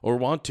 or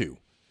want to,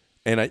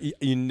 and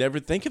you never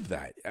think of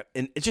that,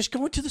 and it's just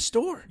going to the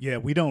store. Yeah,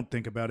 we don't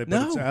think about it,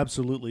 but it's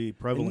absolutely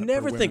prevalent.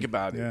 Never think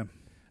about it.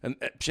 And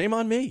shame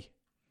on me.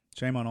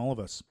 Shame on all of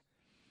us.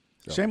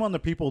 So. Shame on the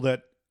people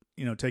that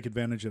take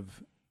advantage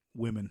of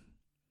women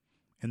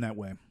in that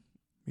way.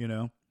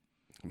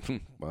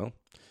 Well,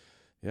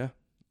 yeah,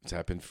 it's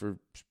happened for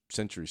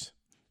centuries,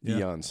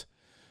 eons,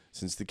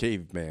 since the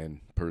caveman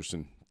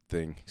person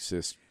thing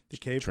exists. The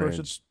cave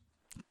person?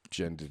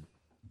 Transgendered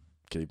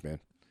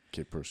caveman.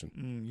 Cave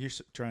person. You're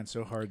trying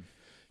so hard.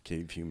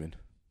 Cave human.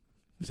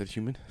 Is that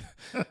human?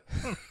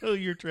 Oh,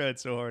 you're trying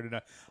so hard,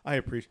 and I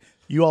appreciate.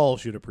 You all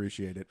should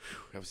appreciate it.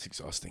 That was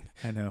exhausting.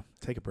 I know.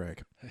 Take a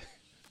break.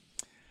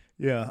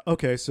 Yeah.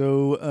 Okay.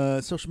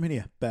 So, social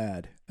media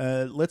bad.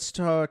 Let's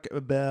talk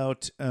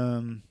about.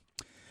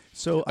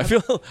 So I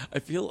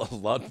feel a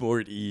lot more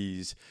at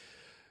ease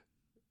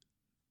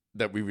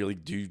that we really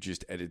do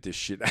just edit this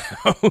shit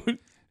out.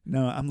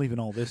 No, I'm leaving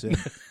all this in.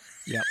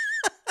 Yep.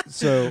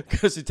 So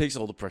because it takes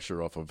all the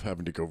pressure off of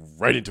having to go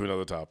right into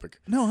another topic.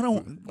 no, I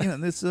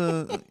don't. This.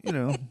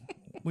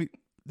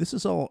 This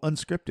is all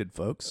unscripted,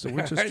 folks. So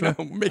we're just I know,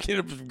 making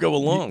it go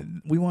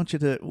along. We want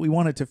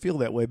it to feel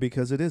that way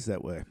because it is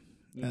that way.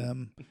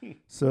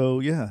 So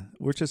yeah,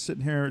 we're just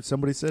sitting here.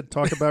 Somebody said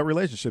talk about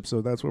relationships,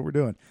 so that's what we're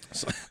doing.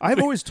 I've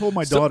always told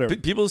my daughter.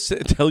 People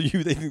tell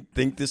you they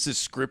think this is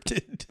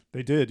scripted.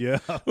 They did, yeah.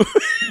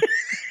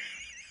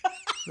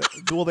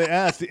 Well, they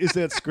asked, "Is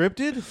that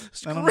scripted?"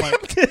 And I'm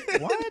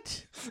like,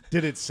 "What?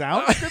 Did it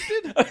sound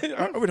scripted?"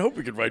 I would hope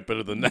we could write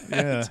better than that.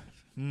 Yeah.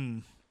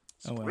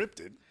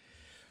 Scripted.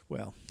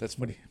 Well, that's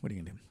what are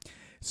you gonna do?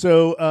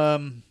 So,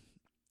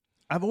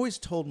 I've always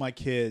told my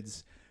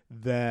kids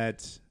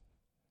that,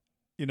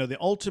 the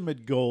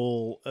ultimate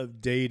goal of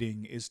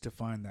dating is to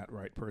find that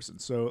right person.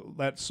 So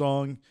that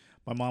song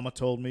my mama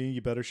told me,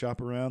 "You better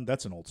shop around."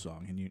 That's an old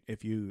song, and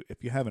if you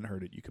haven't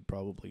heard it, you could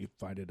probably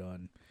find it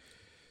on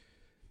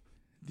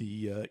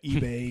the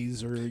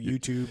eBays or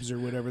YouTubes or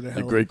whatever the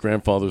hell. The great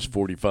grandfather's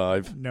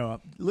 45.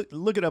 No,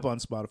 look it up on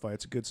Spotify.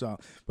 It's a good song.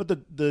 But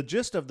the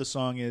gist of the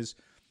song is,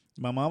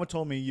 my mama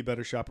told me you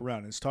better shop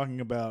around. It's talking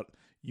about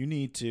you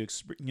need to,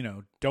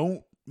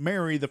 don't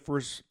marry the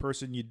first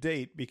person you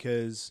date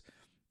because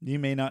you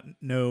may not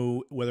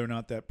know whether or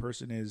not that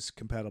person is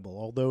compatible.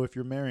 Although if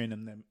you're marrying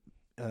them,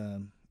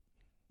 then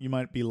you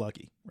might be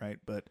lucky, right?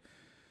 But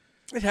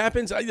it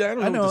happens. I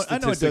don't know what the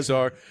statistics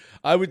are.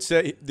 I would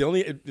say the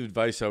only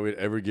advice I would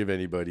ever give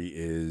anybody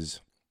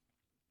is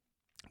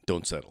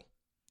don't settle.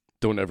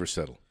 Don't ever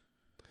settle.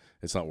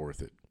 It's not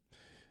worth it.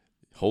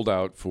 Hold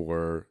out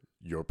for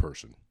your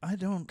person. I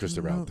don't. Because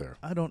they're out there.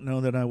 I don't know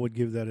that I would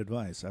give that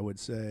advice. I would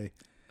say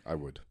I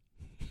would.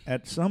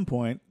 At some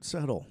point,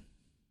 settle.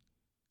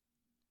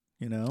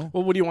 Well,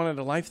 what do you want out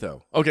of life,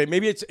 though? Okay,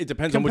 maybe it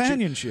depends on what you...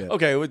 Companionship.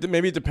 Okay,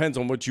 maybe it depends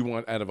on what you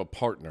want out of a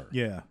partner.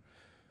 Yeah.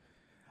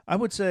 I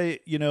would say,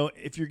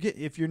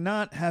 if you're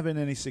not having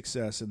any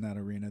success in that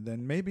arena,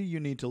 then maybe you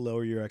need to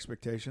lower your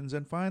expectations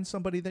and find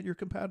somebody that you're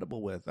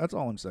compatible with. That's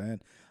all I'm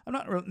saying. I'm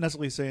not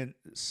necessarily saying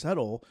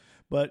settle,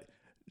 but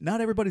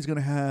not everybody's going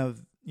to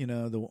have,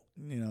 the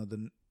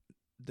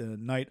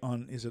night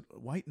on, is it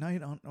white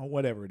night on, or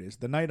whatever it is,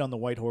 the night on the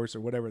white horse or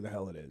whatever the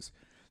hell it is.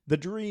 The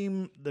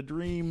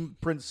dream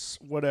prince,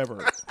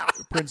 whatever,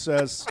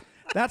 princess,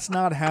 that's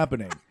not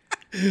happening.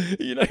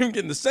 You're not even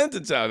getting the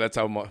sentence out. That's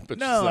how much.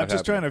 No, I'm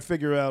just trying to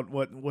figure out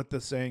what the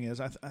saying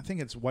is. I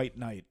think it's white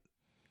knight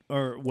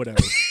or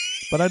whatever.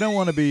 But I don't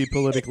want to be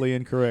politically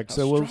incorrect.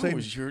 So we'll say. How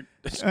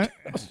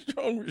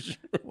strong was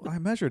your? Well, I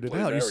measured it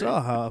out. You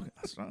saw how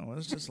strong it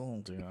was. Just a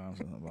little too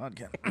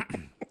vodka.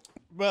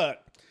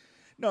 But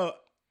no,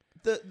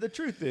 the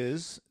truth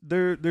is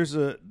there's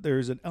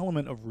an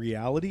element of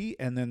reality,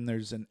 and then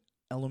there's an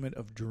element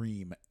of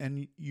dream,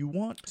 and you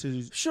want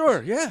to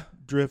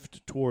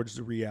drift towards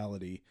the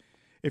reality.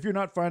 If you're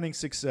not finding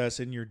success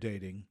in your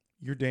dating,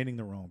 you're dating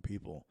the wrong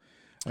people.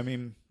 I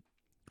mean,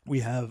 we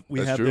have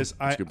this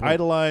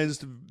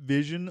idolized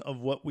vision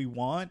of what we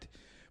want,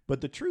 but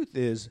the truth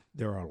is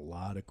there are a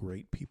lot of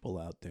great people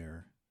out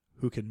there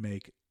who can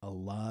make a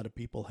lot of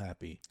people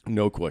happy.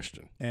 No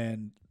question.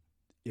 And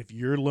if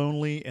you're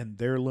lonely and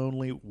they're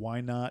lonely,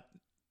 why not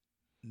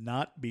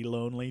be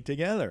lonely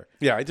together?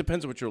 Yeah, it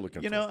depends on what you're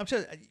looking for. I'm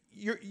just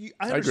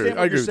I understand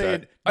what you're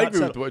saying. I agree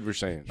with what you're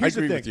saying. I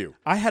agree with you.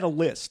 I had a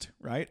list,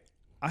 right?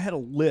 I had a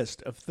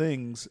list of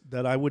things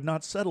that I would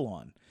not settle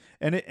on,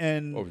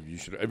 you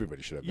should.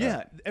 Everybody should have.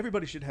 Yeah,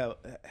 everybody should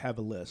have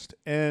a list.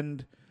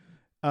 And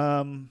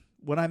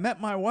when I met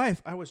my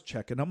wife, I was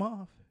checking them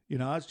off.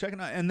 I was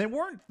checking out, and there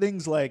weren't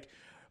things like,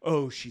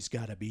 oh, she's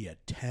got to be a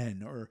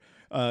 10, or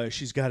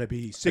she's got to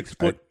be 6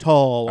 foot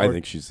tall. I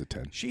think she's a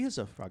 10. She is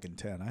a fucking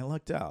 10. I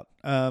lucked out.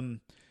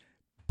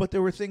 But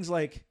there were things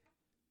like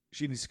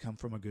she needs to come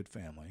from a good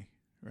family,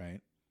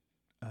 right?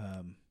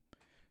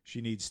 She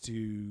needs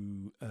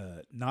to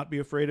not be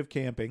afraid of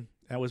camping.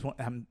 That was one.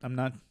 I'm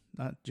not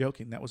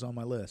joking. That was on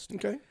my list.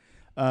 Okay.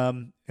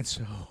 And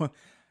so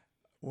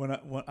when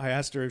I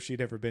asked her if she'd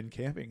ever been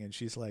camping, and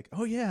she's like,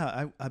 "Oh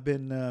yeah, I've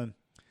been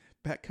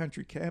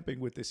backcountry camping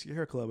with the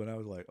Sierra Club," and I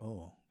was like,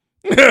 "Oh."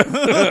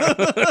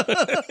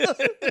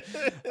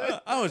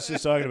 I was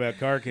just talking about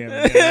car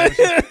camping.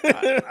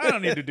 I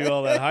don't need to do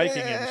all that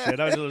hiking and shit.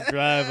 I was just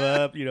drive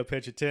up,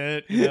 pitch a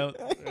tent,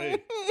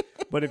 Hey.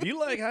 But if you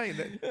like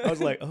hiking, I was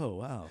like, oh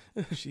wow,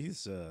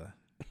 she's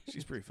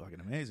pretty fucking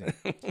amazing.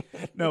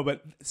 No,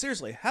 but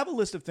seriously, have a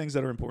list of things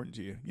that are important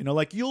to you.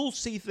 Like you'll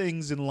see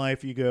things in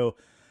life, you go,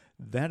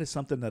 that is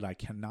something that I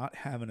cannot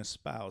have in a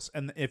spouse.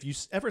 And if you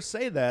ever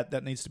say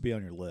that needs to be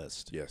on your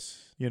list.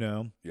 Yes.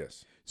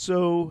 Yes.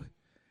 So,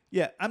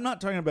 Yeah, I'm not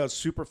talking about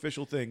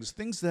superficial things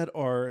that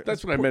are.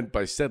 That's what I meant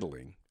by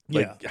settling.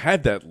 Like,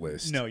 have that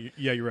list. No,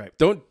 you're right.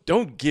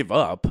 Don't give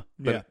up,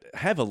 but Yeah.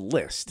 have a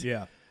list.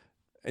 Yeah.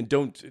 And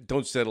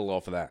don't settle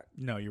off of that.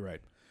 No, you're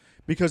right.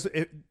 Because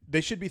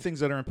they should be things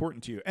that are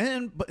important to you.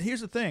 But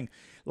here's the thing: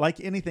 like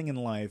anything in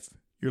life,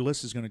 your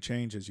list is going to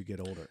change as you get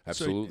older.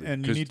 Absolutely. So,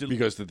 and you need to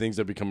because the things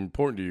that become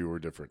important to you are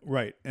different.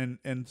 right. And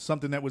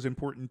something that was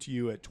important to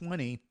you at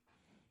 20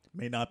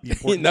 may not be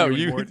important to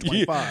you anymore at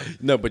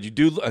 25. No, but you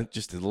do.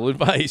 Just a little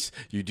advice: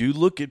 you do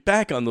look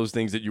back on those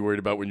things that you worried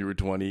about when you were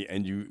 20,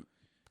 and you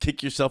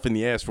kick yourself in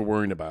the ass for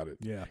worrying about it.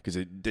 Yeah. Because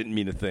it didn't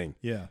mean a thing.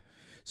 Yeah.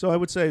 So I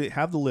would say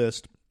have the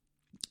list,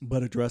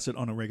 but address it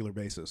on a regular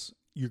basis.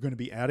 You're going to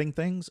be adding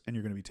things and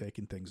you're going to be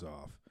taking things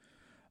off.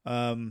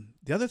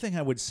 The other thing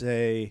I would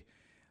say,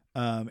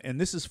 and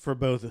this is for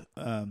both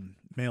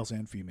males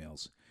and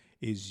females,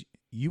 is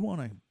you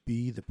want to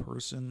be the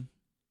person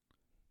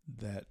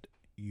that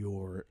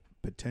your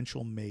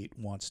potential mate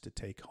wants to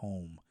take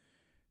home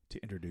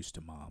to introduce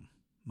to mom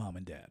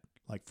and dad.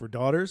 Like for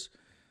daughters,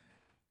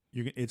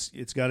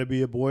 it's got to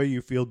be a boy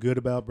you feel good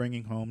about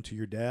bringing home to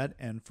your dad,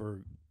 and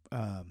for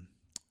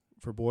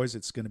boys,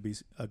 it's going to be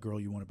a girl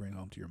you want to bring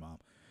home to your mom.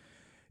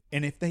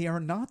 And if they are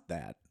not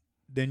that,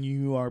 then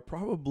you are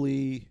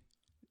probably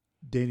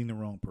dating the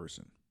wrong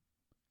person.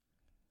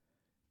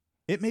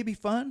 It may be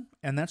fun,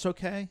 and that's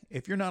okay.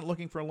 If you're not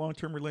looking for a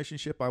long-term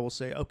relationship, I will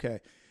say, okay,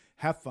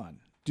 have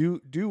fun.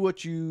 Do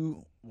what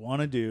you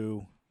want to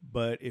do,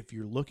 but if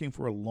you're looking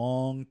for a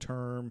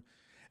long-term,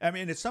 I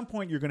mean, at some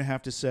point you're going to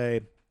have to say,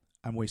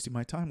 I'm wasting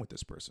my time with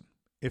this person.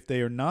 If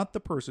they are not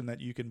the person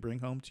that you can bring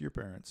home to your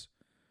parents,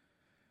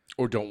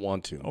 or don't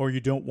want to, or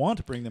you don't want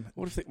to bring them.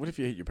 What if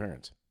you hate your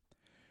parents?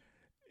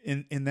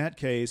 In that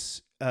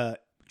case,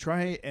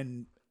 try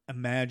and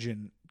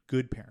imagine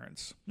good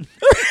parents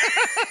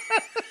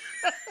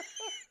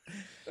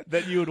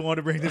that you would want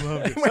to bring them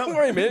home to.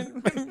 Wait a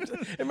minute.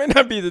 It might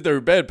not be that they're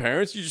bad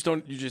parents. You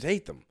just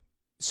hate them.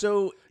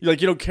 So You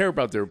don't care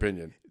about their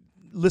opinion.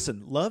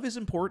 listen, love is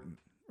important,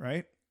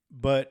 right?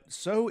 But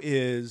so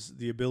is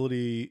the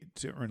ability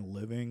to earn a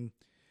living,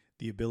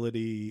 the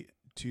ability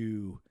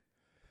to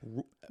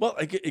Well,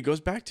 it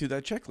goes back to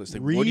that checklist.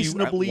 Like,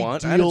 reasonably what do you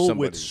want out of deal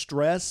somebody? with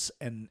stress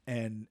and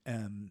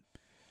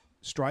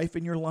strife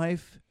in your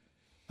life.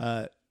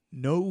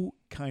 No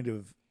kind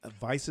of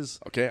vices.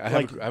 Okay, I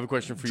have a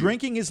question for you.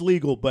 Drinking is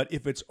legal, but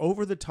if it's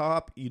over the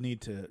top, you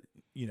need to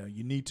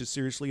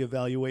seriously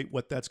evaluate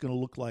what that's going to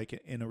look like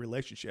in a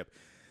relationship.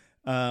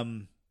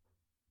 Like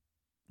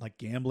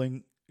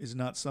gambling is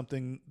not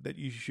something that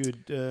you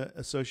should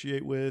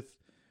associate with.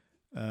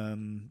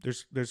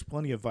 There's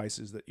plenty of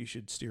vices that you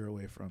should steer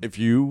away from. If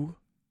you,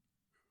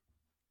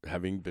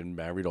 having been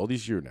married all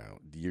these years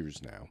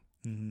now,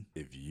 Mm-hmm.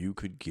 if you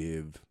could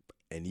give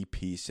any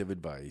piece of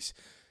advice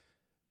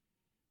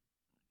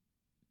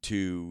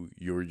to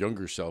your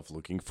younger self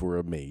looking for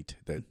a mate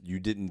that you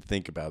didn't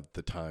think about at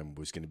the time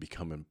was going to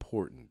become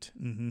important,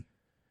 Mm-hmm.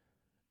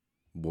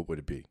 what would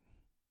it be?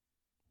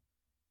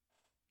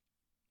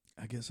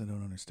 I guess I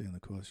don't understand the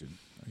question.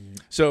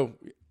 So,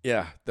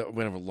 yeah, that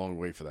went a long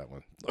way for that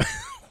one.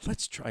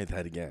 Let's try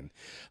that again.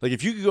 Like,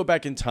 if you could go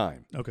back in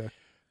time, Okay.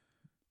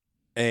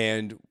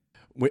 and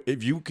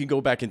if you can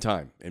go back in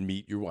time and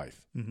meet your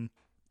wife, Mm-hmm.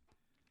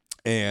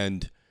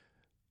 and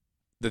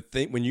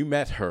when you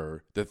met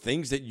her, the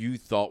things that you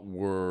thought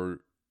were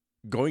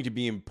going to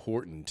be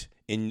important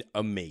in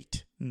a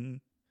mate, Mm-hmm.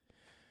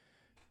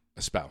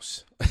 a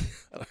spouse.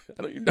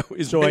 I don't even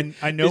know. So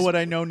I know what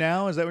I know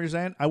now. Is that what you're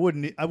saying? I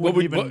wouldn't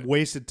even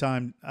wasted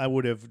time. I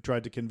would have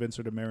tried to convince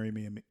her to marry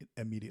me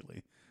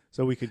immediately,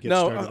 so we could get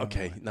started.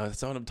 Okay, no,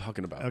 that's not what I'm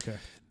talking about. Okay.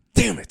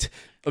 Damn it.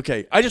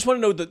 Okay, I just want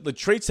to know the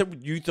traits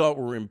that you thought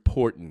were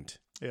important.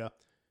 Yeah.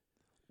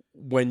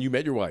 When you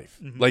met your wife,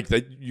 Mm-hmm. like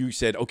that, you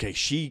said, okay,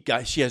 she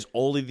has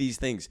all of these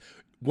things.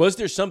 Was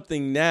there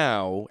something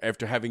now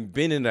after having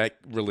been in that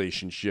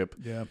relationship?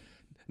 Yeah.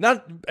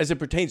 Not as it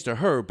pertains to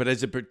her, but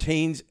as it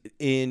pertains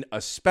in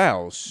a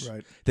spouse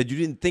Right. that you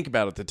didn't think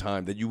about at the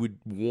time that you would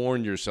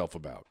warn yourself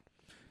about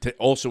to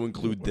also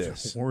include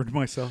this. Warned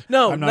myself.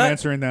 No, I'm not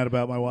answering that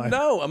about my wife.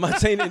 No, I'm not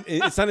saying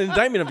it's not an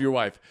indictment of your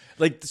wife.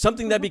 Like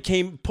something that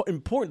became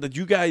important that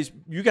you guys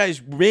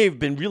may have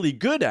been really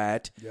good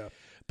at. Yeah.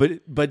 But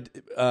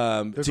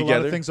There's together, a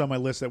lot of things on my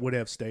list that would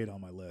have stayed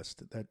on my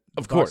list. That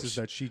Of boxes course.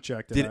 that she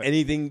checked. did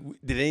anything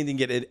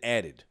get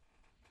added?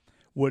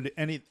 Would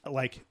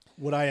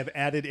I have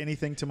added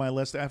anything to my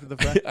list after the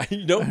fact? I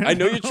know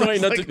you're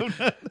trying not It's like,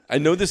 to. I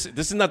know this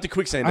is not the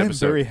quicksand I'm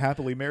episode. very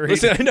happily married.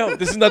 Listen, I know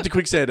this is not the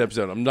quicksand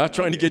episode. I'm not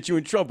trying to get you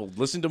in trouble.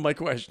 Listen to my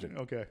question.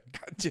 Okay.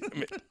 God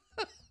damn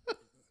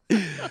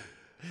it.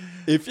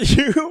 If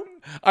you,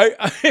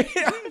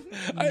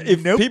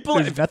 if Nope, people,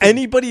 there's if nothing.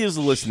 anybody is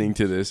listening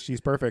to this,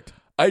 She's perfect.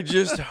 I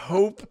just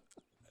hope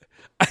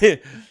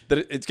that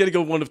it's going to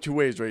go one of two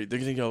ways, right? They're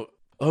going to go,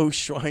 oh,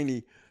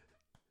 Shriney,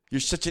 you're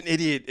such an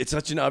idiot. It's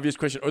such an obvious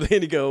question. Or they're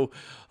going to go,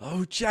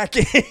 oh, Jack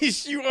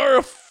Ace, you are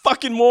a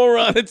fucking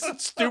moron. It's the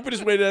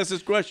stupidest way to ask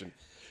this question.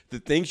 The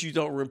things you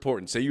thought were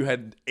important. Say you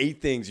had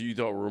 8 things that you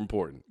thought were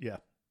important. Yeah.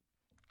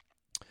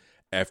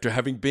 after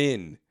having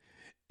been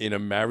in a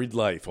married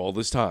life all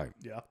this time,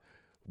 Yeah.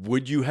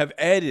 would you have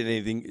added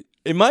anything?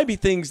 It might be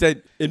things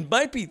that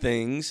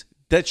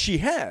she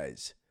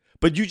has,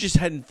 but you just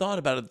hadn't thought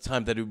about at the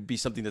time that it would be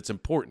something that's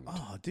important.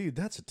 Oh, dude,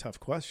 that's a tough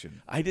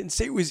question. I didn't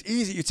say it was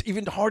easy. It's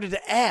even harder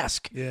to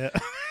ask. Yeah.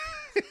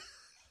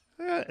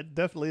 Yeah, it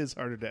definitely is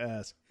harder to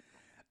ask.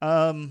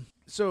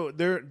 So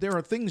there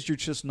are things you're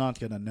just not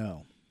going to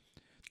know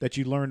that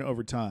you learn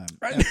over time.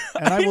 And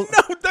I know.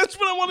 That's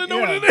what I want to know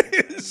what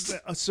it is.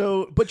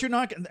 So, but you're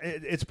not.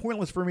 It's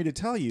pointless for me to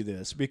tell you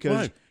this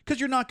because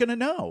you're not going to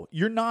know.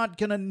 You're not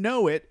going to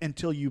know it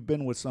until you've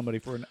been with somebody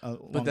for a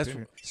long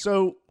time.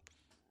 So,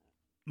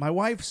 my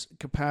wife's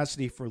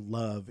capacity for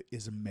love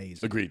is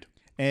amazing. Agreed.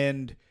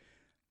 And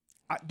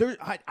I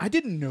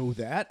didn't know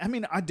that. I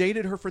mean, I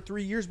dated her for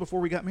 3 years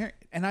before we got married,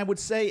 and I would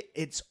say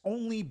it's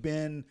only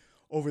been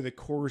over the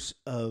course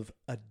of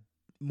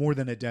more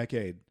than a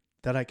decade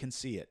that I can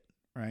see it.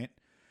 Right?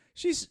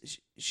 She's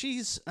she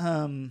is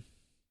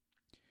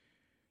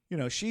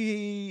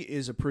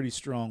a pretty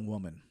strong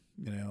woman.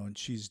 And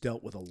she's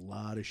dealt with a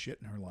lot of shit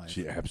in her life.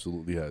 She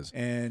absolutely has.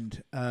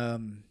 And so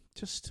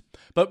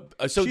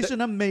she's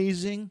an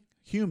amazing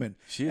human.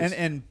 She is.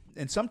 And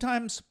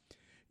sometimes,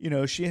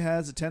 she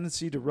has a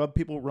tendency to rub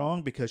people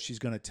wrong because she's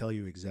going to tell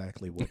you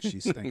exactly what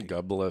she's thinking.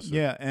 God bless her.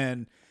 Yeah,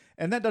 and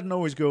that doesn't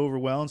always go over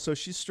well. And so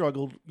she's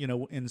struggled,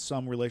 in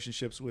some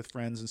relationships with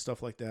friends and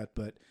stuff like that.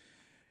 But,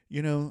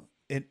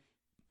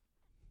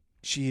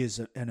 she is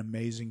an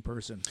amazing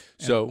person.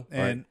 So,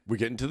 right, we're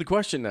getting to the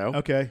question now.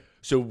 Okay.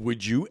 So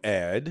would you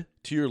add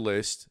to your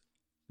list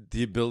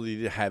the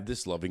ability to have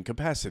this loving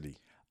capacity?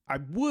 I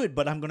would,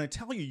 but I'm going to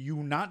tell you,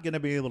 you're not going to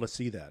be able to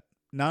see that.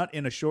 Not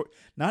in a short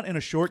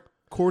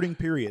courting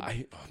period.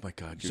 Oh my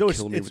God, you're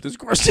killing me with this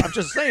question. I'm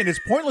just saying, it's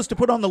pointless to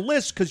put on the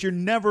list because you're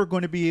never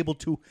going to be able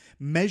to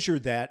measure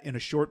that in a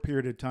short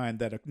period of time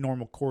that a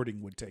normal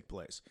courting would take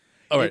place.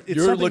 All right,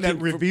 it's something that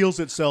reveals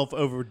itself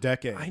over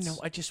decades. I know.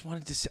 I just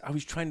wanted to say, I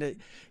was trying to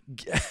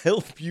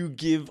help you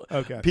give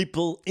Okay.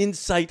 people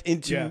insight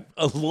into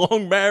a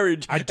long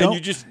marriage, and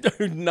you just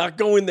are not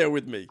going there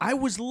with me. I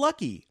was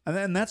lucky,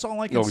 and that's all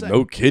I can say.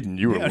 No kidding.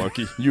 You were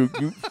lucky. You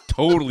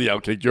totally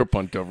outkicked your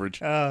punt coverage.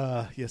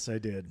 Yes, I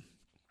did.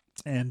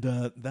 And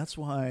that's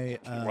why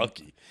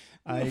lucky.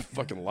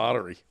 Fucking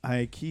lottery.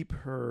 I keep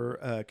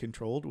her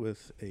controlled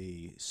with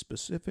a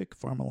specific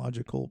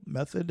pharmacological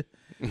method.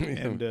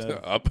 And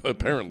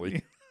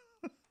apparently.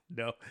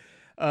 No.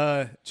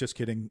 Just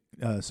kidding.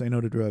 Say no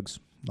to drugs,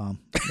 Mom.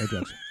 No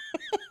drugs.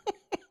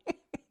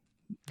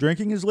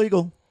 Drinking is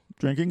legal.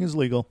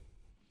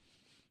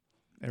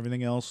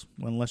 Everything else,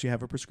 unless you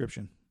have a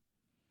prescription,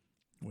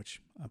 which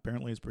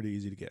apparently is pretty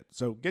easy to get.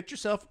 So get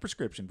yourself a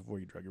prescription before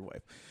you drug your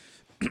wife.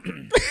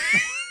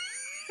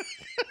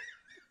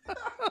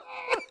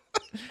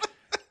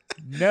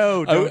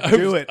 No, don't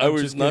do it. I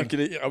was not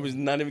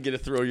even gonna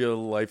throw you a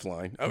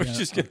lifeline. I was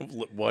just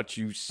gonna watch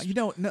you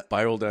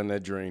spiral down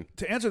that drain.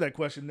 To answer that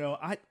question, no,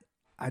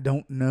 I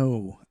don't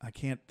know. I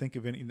can't think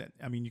of any.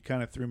 I mean, you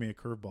kind of threw me a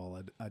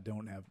curveball. I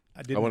didn't.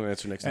 I want to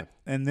answer next time.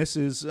 And this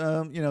is,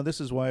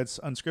 this is why it's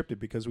unscripted,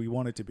 because we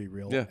want it to be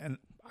real. Yeah. And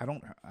I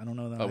don't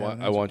know that.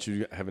 I want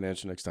you to have an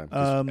answer next time.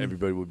 'Cause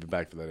everybody will be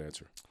back for that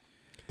answer.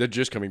 They're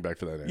just coming back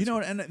for that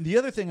answer. And the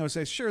other thing I would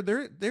say, sure,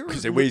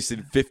 because they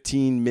wasted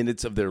 15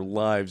 minutes of their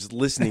lives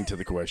listening to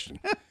the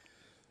question.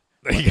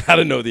 They got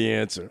to know the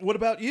answer. What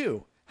about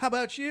you? How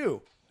about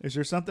you? Is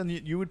there something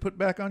you would put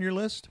back on your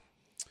list?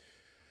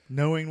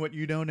 Knowing what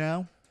you know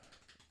now?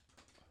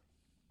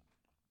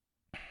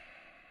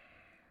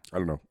 I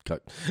don't know.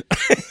 Cut.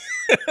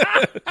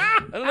 I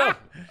don't know.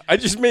 I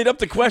just made up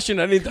the question.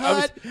 I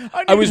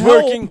was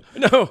working.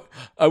 No,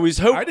 I was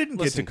hoping. I didn't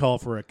get to call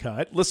for a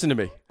cut. Listen to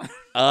me.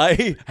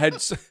 I had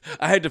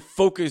to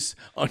focus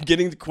on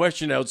getting the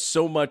question out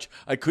so much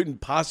I couldn't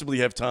possibly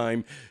have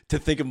time to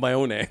think of my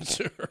own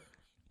answer.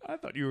 I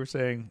thought you were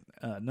saying,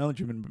 now that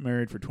you've been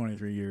married for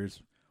 23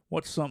 years,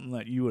 what's something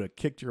that you would have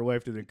kicked your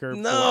wife to the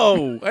curb for?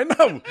 I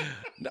know.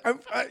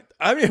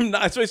 I mean,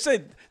 that's what I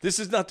said. This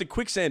is not the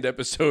quicksand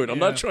episode. I'm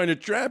not trying to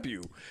trap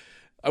you.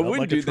 I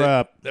wouldn't do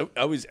that.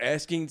 I was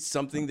asking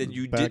something that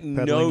you didn't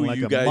know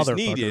you guys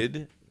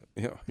needed.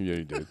 Yeah,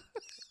 you did.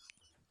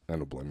 I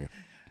don't blame you.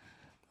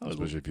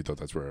 Especially if you thought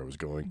that's where I was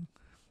going.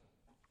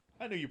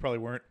 I knew you probably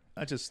weren't.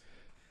 I've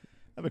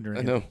been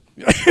drinking. I know.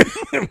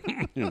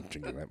 You're not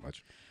drinking that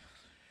much.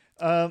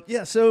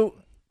 So...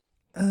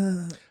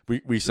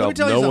 we solved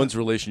no one's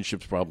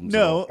relationships problems.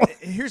 No,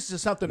 here's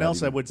just something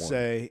else I would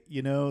say.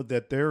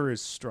 That there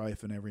is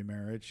strife in every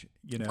marriage.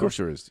 Of course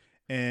there is.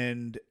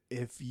 And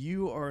if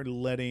you are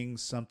letting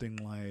something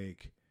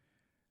like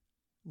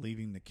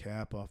leaving the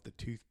cap off the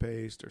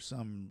toothpaste or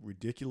some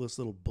ridiculous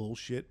little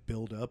bullshit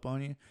build up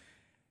on you,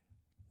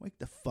 wake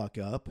the fuck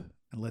up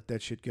and let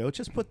that shit go.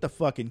 Just put the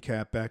fucking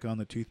cap back on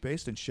the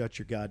toothpaste and shut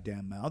your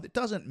goddamn mouth. It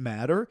doesn't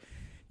matter,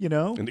 In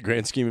the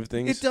grand scheme of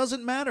things, it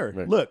doesn't matter.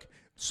 Right. Look,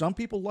 some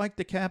people like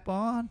the cap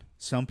on.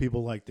 Some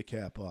people like the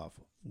cap off.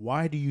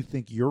 Why do you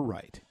think you're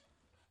right?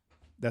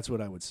 That's what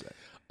I would say.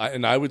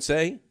 I would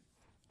say,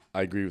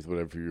 I agree with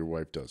whatever your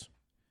wife does.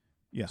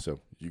 Yeah. So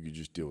you could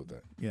just deal with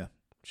that. Yeah.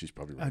 She's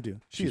probably right. I do.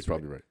 She's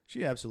probably right.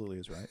 She absolutely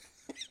is right.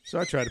 So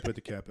I try to put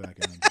the cap back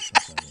on. But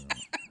sometimes I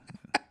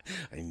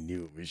don't. I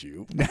knew it was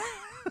you.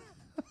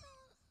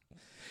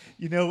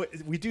 You know,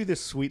 we do this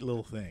sweet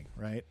little thing,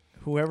 right?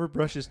 Whoever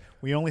brushes,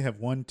 we only have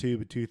one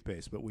tube of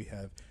toothpaste, but we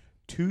have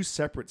 2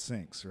 separate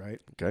sinks,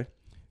 right? Okay.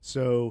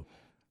 So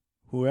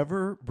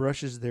whoever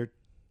brushes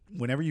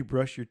whenever you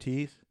brush your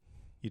teeth,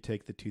 you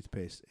take the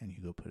toothpaste and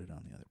you go put it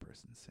on the other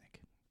person's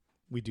sink.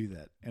 We do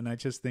that. And I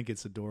just think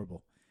it's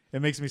adorable.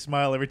 It makes me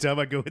smile every time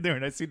I go in there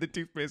and I see the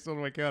toothpaste on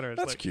my counter. It's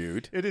That's like,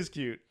 cute. It is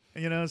cute.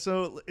 You know,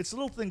 so it's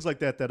little things like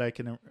that that I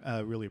can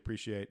really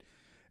appreciate.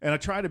 And I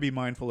try to be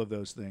mindful of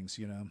those things,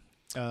 you know.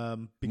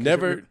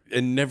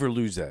 Never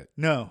lose that.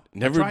 No.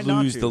 Never I try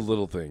not lose to. the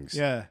little things.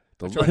 Yeah.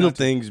 The I try little not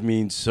to. things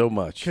mean so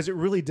much. Because it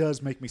really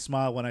does make me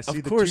smile when I see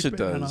Of the course it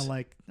toothpaste. And does. I'm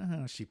like,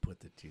 oh, she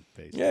put the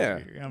toothpaste Yeah,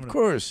 over here. I'm of gonna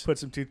course. put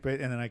some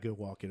toothpaste, and then I go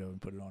walk it over and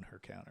put it on her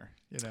counter,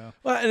 you know?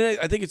 Well, and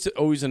I think it's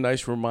always a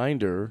nice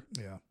reminder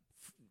Yeah.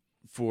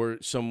 for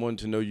someone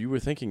to know you were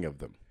thinking of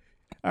them.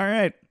 All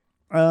right.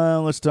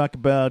 Let's talk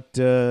about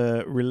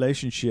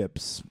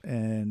relationships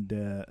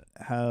and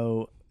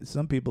how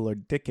some people are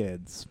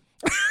dickheads.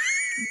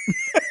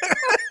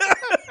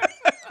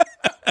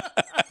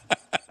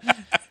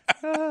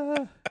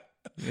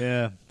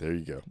 Yeah. There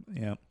you go.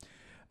 Yeah.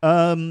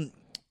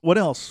 What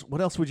else?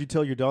 What else would you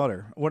tell your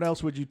daughter? What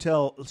else would you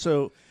tell?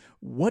 So,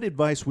 what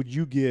advice would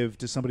you give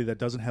to somebody that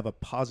doesn't have a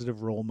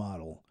positive role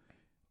model,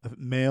 a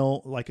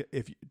male, like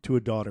if to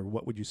a daughter?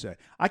 What would you say?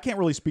 I can't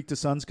really speak to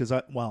sons because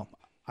I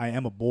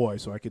am a boy,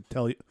 so I could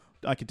tell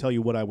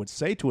you what I would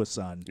say to a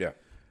son. Yeah.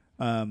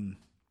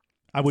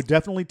 I would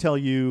definitely tell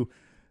you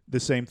the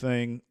same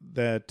thing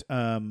that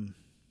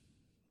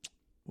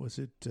was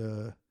it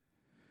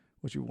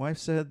what your wife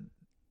said,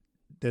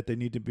 that they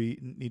need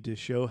to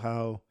show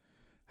how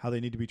they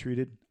need to be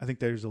treated. I think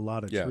there's a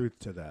lot of truth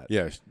to that.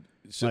 Yeah.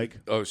 So,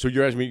 so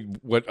you're asking me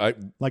what I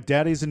like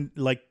daddies and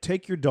like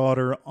take your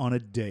daughter on a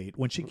date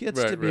when she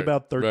gets to be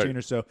about 13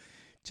 or so.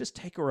 Just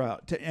take her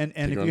out, and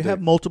if you have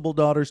multiple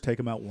daughters, take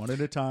them out one at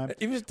a time.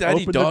 Even if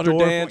daddy-daughter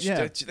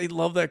dance, they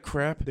love that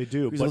crap. They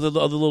do. Because all the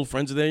other little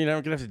friends are there. You're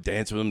not going to have to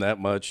dance with them that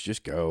much.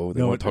 Just go.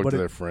 They want to talk to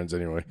their friends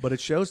anyway. But it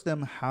shows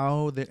them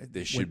how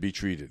they should be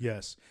treated.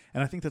 Yes,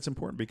 and I think that's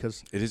important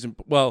because it is.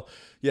 Well,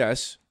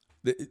 yes.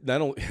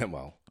 Not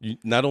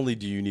only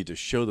do you need to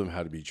show them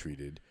how to be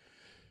treated,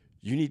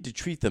 you need to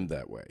treat them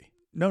that way.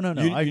 No.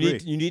 I agree.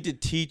 You need to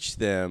teach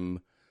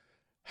them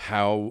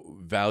how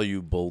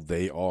valuable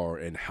they are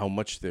and how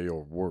much they are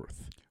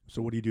worth.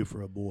 So what do you do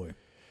for a boy?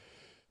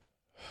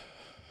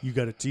 You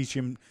got to teach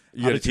him.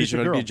 You got to teach him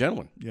how to be a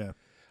gentleman. Yeah.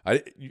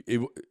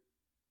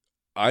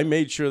 I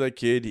made sure that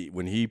kid,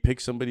 when he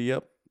picks somebody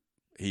up,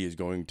 he is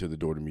going to the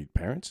door to meet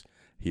parents.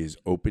 He is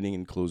opening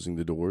and closing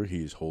the door.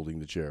 He is holding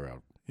the chair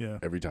out. Yeah.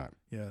 Every time.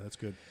 Yeah, that's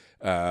good.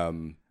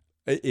 I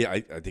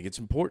think it's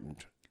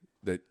important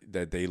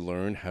that they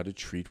learn how to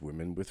treat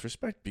women with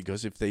respect,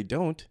 because if they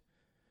don't,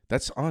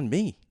 that's on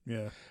me.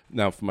 Yeah.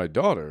 Now, for my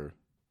daughter,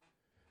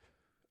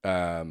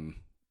 a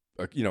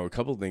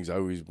couple of things I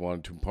always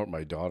wanted to impart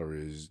my daughter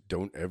is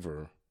don't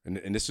ever,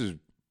 and this is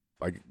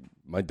like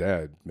my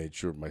dad made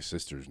sure my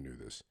sisters knew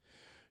this.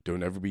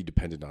 Don't ever be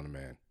dependent on a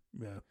man.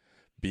 Yeah.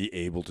 Be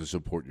able to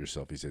support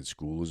yourself. He said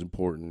school is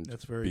important.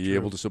 That's very true. Be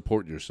able to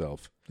support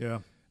yourself.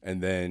 Yeah.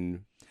 And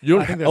then you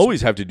don't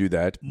always have to do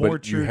that, more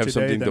but true you have today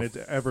something than it's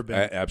ever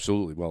been.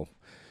 Absolutely. Well,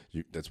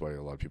 that's why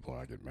a lot of people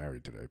aren't getting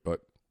married today.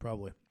 But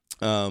probably.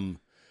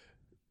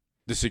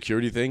 The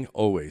security thing,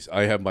 always.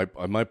 I have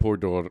my poor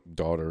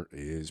daughter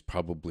is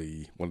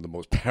probably one of the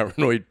most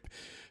paranoid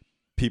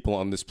people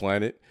on this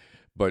planet.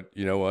 But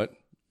you know what?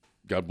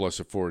 God bless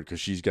her for it, because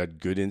she's got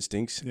good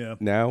instincts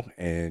now,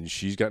 and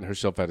she's gotten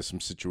herself out of some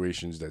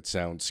situations that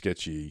sound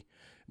sketchy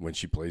when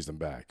she plays them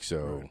back.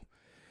 So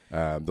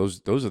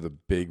those are the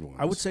big ones.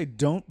 I would say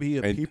don't be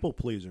a people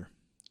pleaser.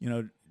 You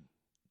know,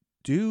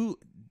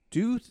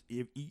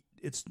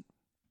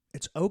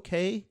 it's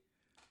okay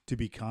to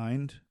be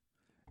kind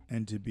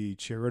and to be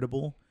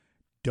charitable.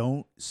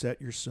 Don't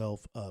set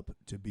yourself up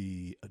to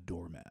be a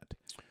doormat.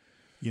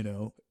 You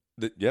know?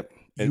 Yep.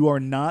 You are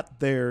not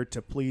there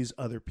to please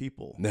other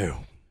people.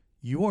 No.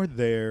 You are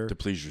there to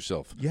please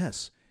yourself.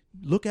 Yes.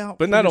 Look out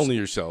but not only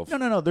yourself.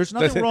 No. There's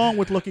nothing wrong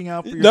with looking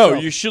out for yourself. No,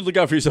 you should look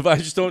out for yourself. I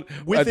just don't.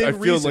 I feel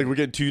reason. like we're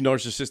getting too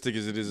narcissistic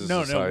as it is as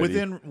a society.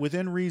 No.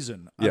 Within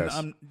reason.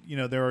 Yes.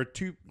 There are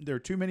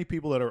too many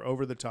people that are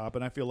over the top,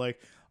 and I feel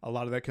like a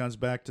lot of that comes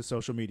back to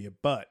social media.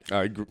 But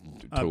I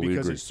totally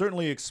because agree. it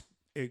certainly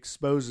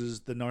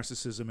exposes the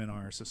narcissism in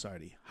our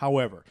society.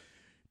 However,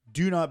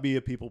 do not be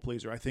a people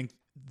pleaser. I think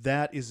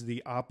that is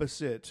the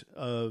opposite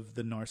of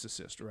the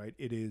narcissist. Right?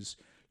 It is.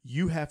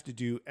 You have to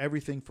do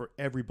everything for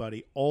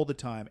everybody all the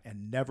time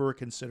and never a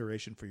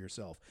consideration for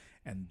yourself.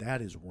 And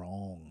that is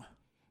wrong.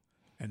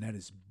 And that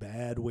is a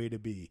bad way to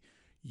be.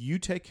 You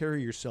take care of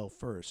yourself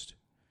first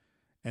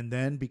and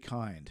then be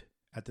kind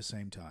at the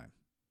same time,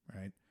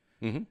 right?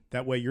 Mm-hmm.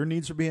 That way your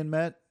needs are being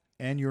met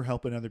and you're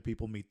helping other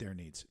people meet their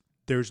needs.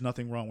 There's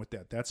nothing wrong with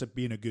that. That's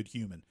being a good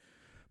human.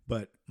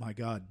 But my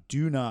God,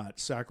 do not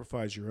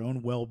sacrifice your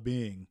own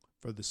well-being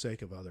for the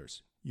sake of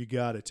others. You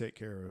got to take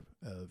care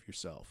of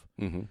yourself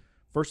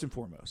first and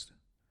foremost.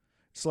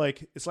 It's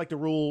like the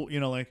rule,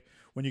 like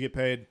when you get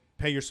paid,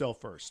 pay yourself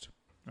first,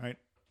 right?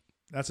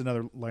 That's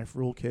another life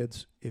rule,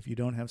 kids. If you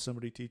don't have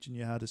somebody teaching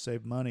you how to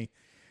save money,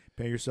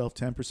 pay yourself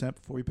 10%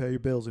 before you pay your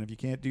bills. And if you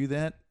can't do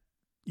that,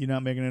 you're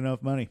not making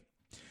enough money.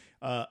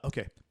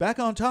 Okay, back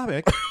on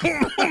topic.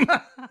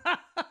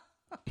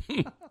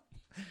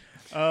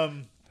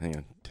 Hang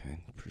on,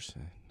 10%.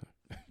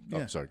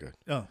 Yeah. Oh, sorry, go ahead.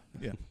 Oh,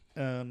 yeah.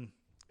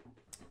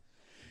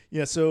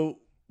 Yeah, so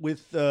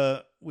with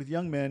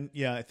young men,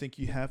 I think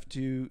you have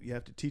to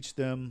teach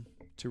them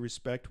to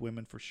respect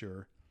women for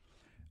sure.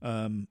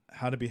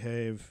 How to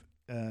behave.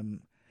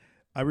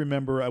 I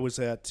remember I was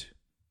at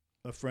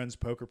a friend's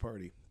poker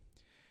party,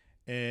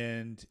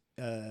 and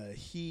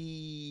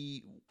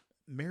he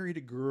married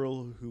a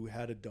girl who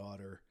had a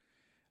daughter.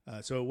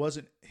 So it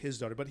wasn't his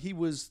daughter, but he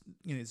was,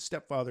 his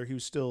stepfather. He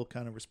was still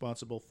kind of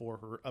responsible for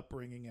her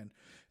upbringing, and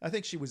I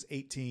think she was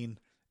 18.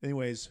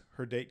 Anyways,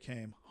 her date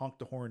came, honked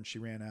the horn, she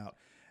ran out.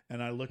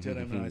 And I looked at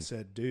him and I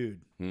said, dude,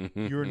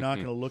 you're not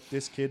going to look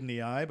this kid in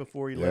the eye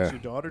before he lets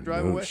your daughter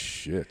drive away?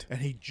 Shit. And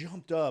he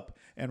jumped up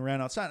and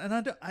ran outside.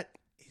 And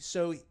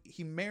so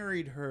he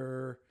married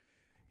her.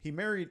 He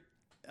married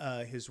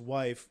his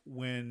wife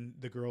when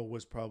the girl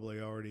was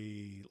probably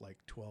already like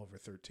 12 or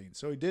 13.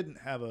 So he didn't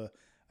have a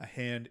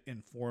hand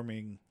in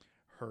forming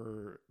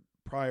her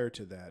prior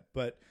to that.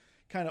 But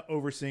kind of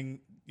overseeing,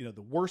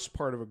 the worst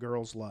part of a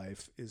girl's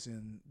life is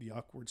in the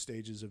awkward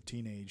stages of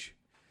teenage,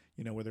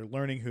 where they're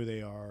learning who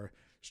they are,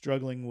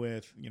 struggling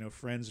with,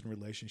 friends and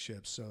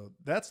relationships. So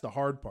that's the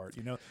hard part.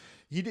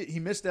 He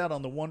missed out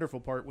on the wonderful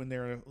part when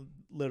they're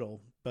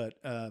little, but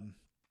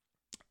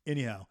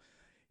anyhow,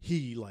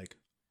 he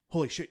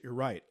holy shit, you're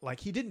right.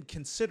 He didn't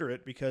consider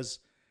it because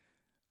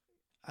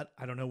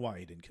I don't know why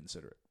he didn't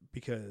consider it,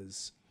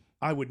 because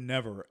I would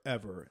never,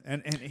 ever.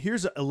 And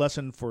here's a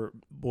lesson for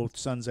both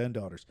sons and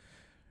daughters.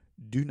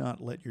 Do not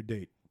let your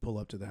date pull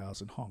up to the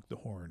house and honk the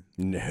horn.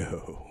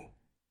 No.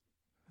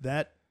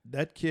 That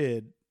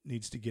kid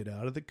needs to get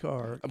out of the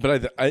car.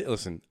 But I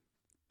listen,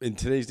 in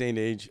today's day and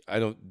age,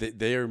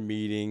 they are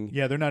meeting.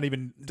 Yeah, they're not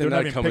even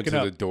coming to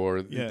up. the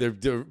door. Yeah.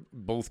 They're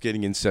both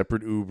getting in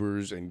separate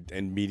Ubers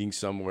and meeting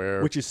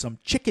somewhere. Which is some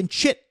chicken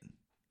shit.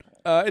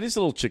 It is a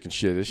little chicken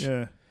shitish.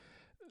 Yeah.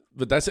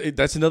 But that's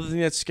another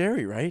thing that's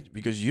scary, right?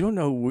 Because you don't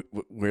know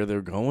where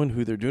they're going,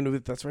 who they're doing it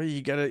with. That's why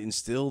you got to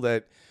instill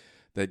that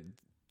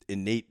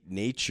innate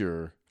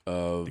nature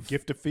of the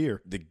gift of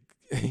fear. The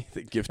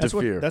gift of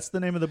fear. That's the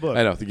name of the book.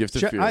 I know, the gift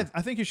of fear.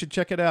 I think you should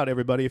check it out,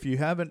 everybody. If you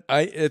haven't,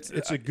 it's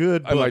a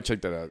good book. I might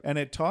check that out. And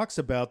it talks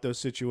about those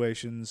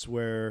situations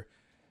where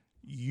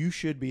you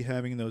should be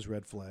having those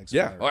red flags.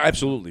 Yeah,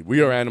 absolutely.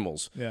 We are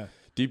animals. Yeah.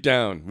 Deep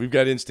down, we've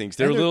got instincts.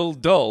 They're a little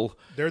dull.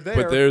 They're there.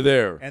 But they're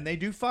there. And they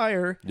do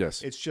fire.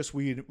 Yes. It's just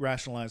we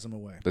rationalize them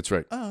away. That's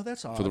right. Oh,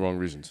 that's odd. For the wrong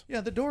reasons.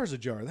 Yeah, the door's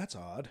ajar. That's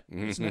odd.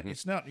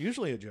 It's not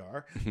usually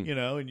ajar.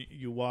 And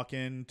you walk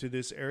into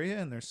this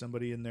area and there's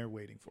somebody in there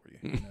waiting for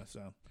you.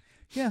 So,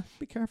 yeah,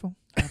 be careful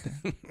out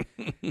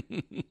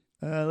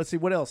there. Let's see.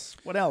 What else?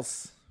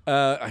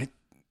 I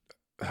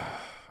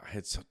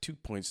had 2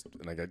 points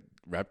and I got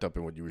wrapped up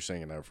in what you were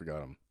saying and I forgot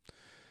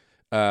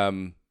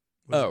them.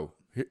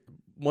 Here,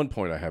 one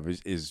point I have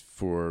is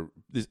for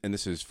this, and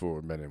this is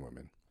for men and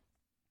women.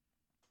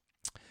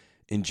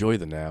 Enjoy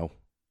the now.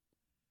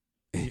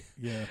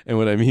 Yeah. And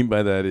what I mean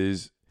by that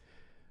is,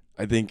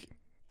 I think,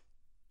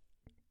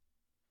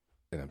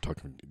 and I'm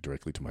talking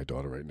directly to my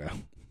daughter right now,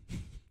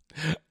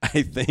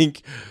 I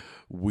think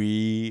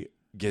we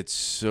get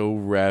so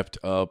wrapped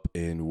up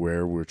in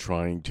where we're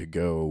trying to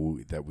go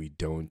that we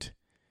don't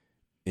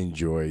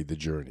enjoy the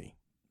journey.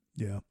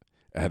 Yeah.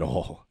 At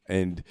all.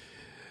 And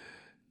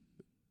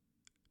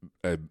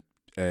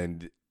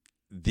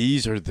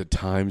these are the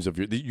times of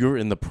you're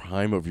in the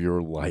prime of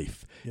your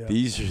life. Yeah.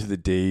 These are the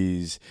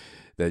days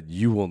that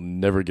you will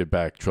never get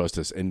back. Trust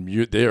us. And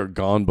they are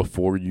gone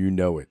before you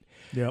know it.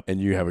 Yep. And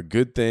you have a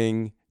good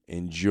thing,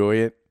 enjoy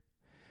it.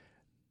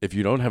 If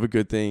you don't have a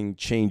good thing,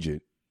 change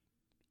it,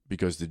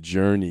 because the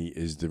journey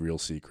is the real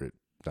secret,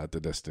 not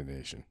the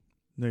destination.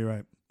 No, you're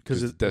right.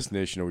 Because the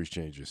destination always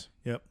changes.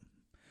 Yep.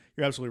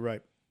 You're absolutely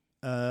right.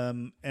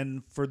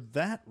 And for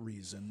that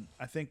reason,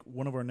 I think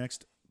one of our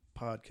next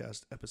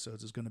podcast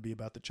episodes is going to be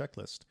about the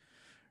checklist.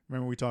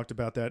 Remember, we talked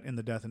about that in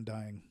the Death and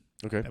Dying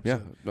episode. Yeah.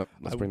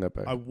 Let's bring that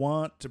back. I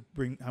want to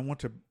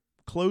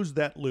close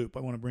that loop. I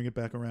want to bring it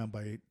back around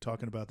by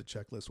talking about the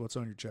checklist. What's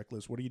on your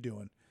checklist? What are you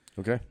doing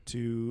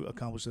to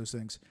accomplish those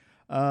things?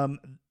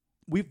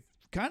 We've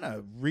kind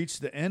of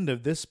reached the end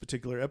of this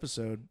particular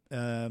episode.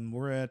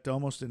 We're at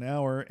almost an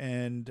hour,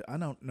 and I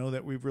don't know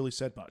that we've really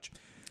said much.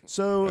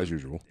 So, as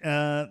usual,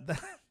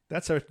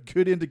 that's a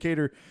good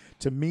indicator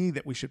to me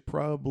that we should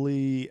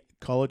probably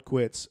call it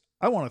quits.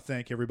 I want to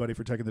thank everybody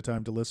for taking the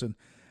time to listen.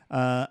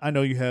 I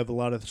know you have a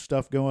lot of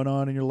stuff going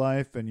on in your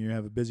life and you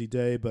have a busy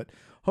day, but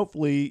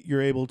hopefully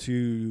you're able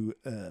to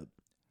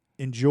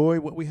enjoy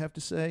what we have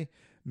to say,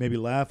 maybe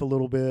laugh a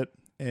little bit,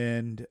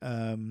 and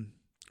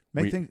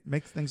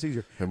make things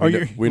easier. And Or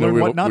we know learn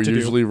we're what not to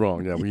usually do.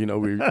 wrong. Yeah, we know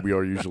we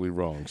are usually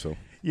wrong. So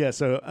Yeah.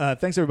 So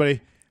thanks everybody.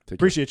 take care.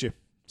 Appreciate you.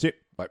 See you.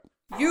 Bye.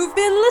 You've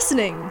been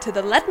listening to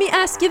the Let Me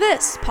Ask You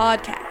This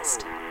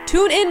podcast.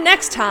 Tune in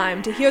next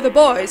time to hear the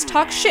boys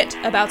talk shit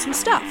about some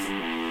stuff.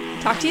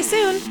 Talk to you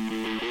soon.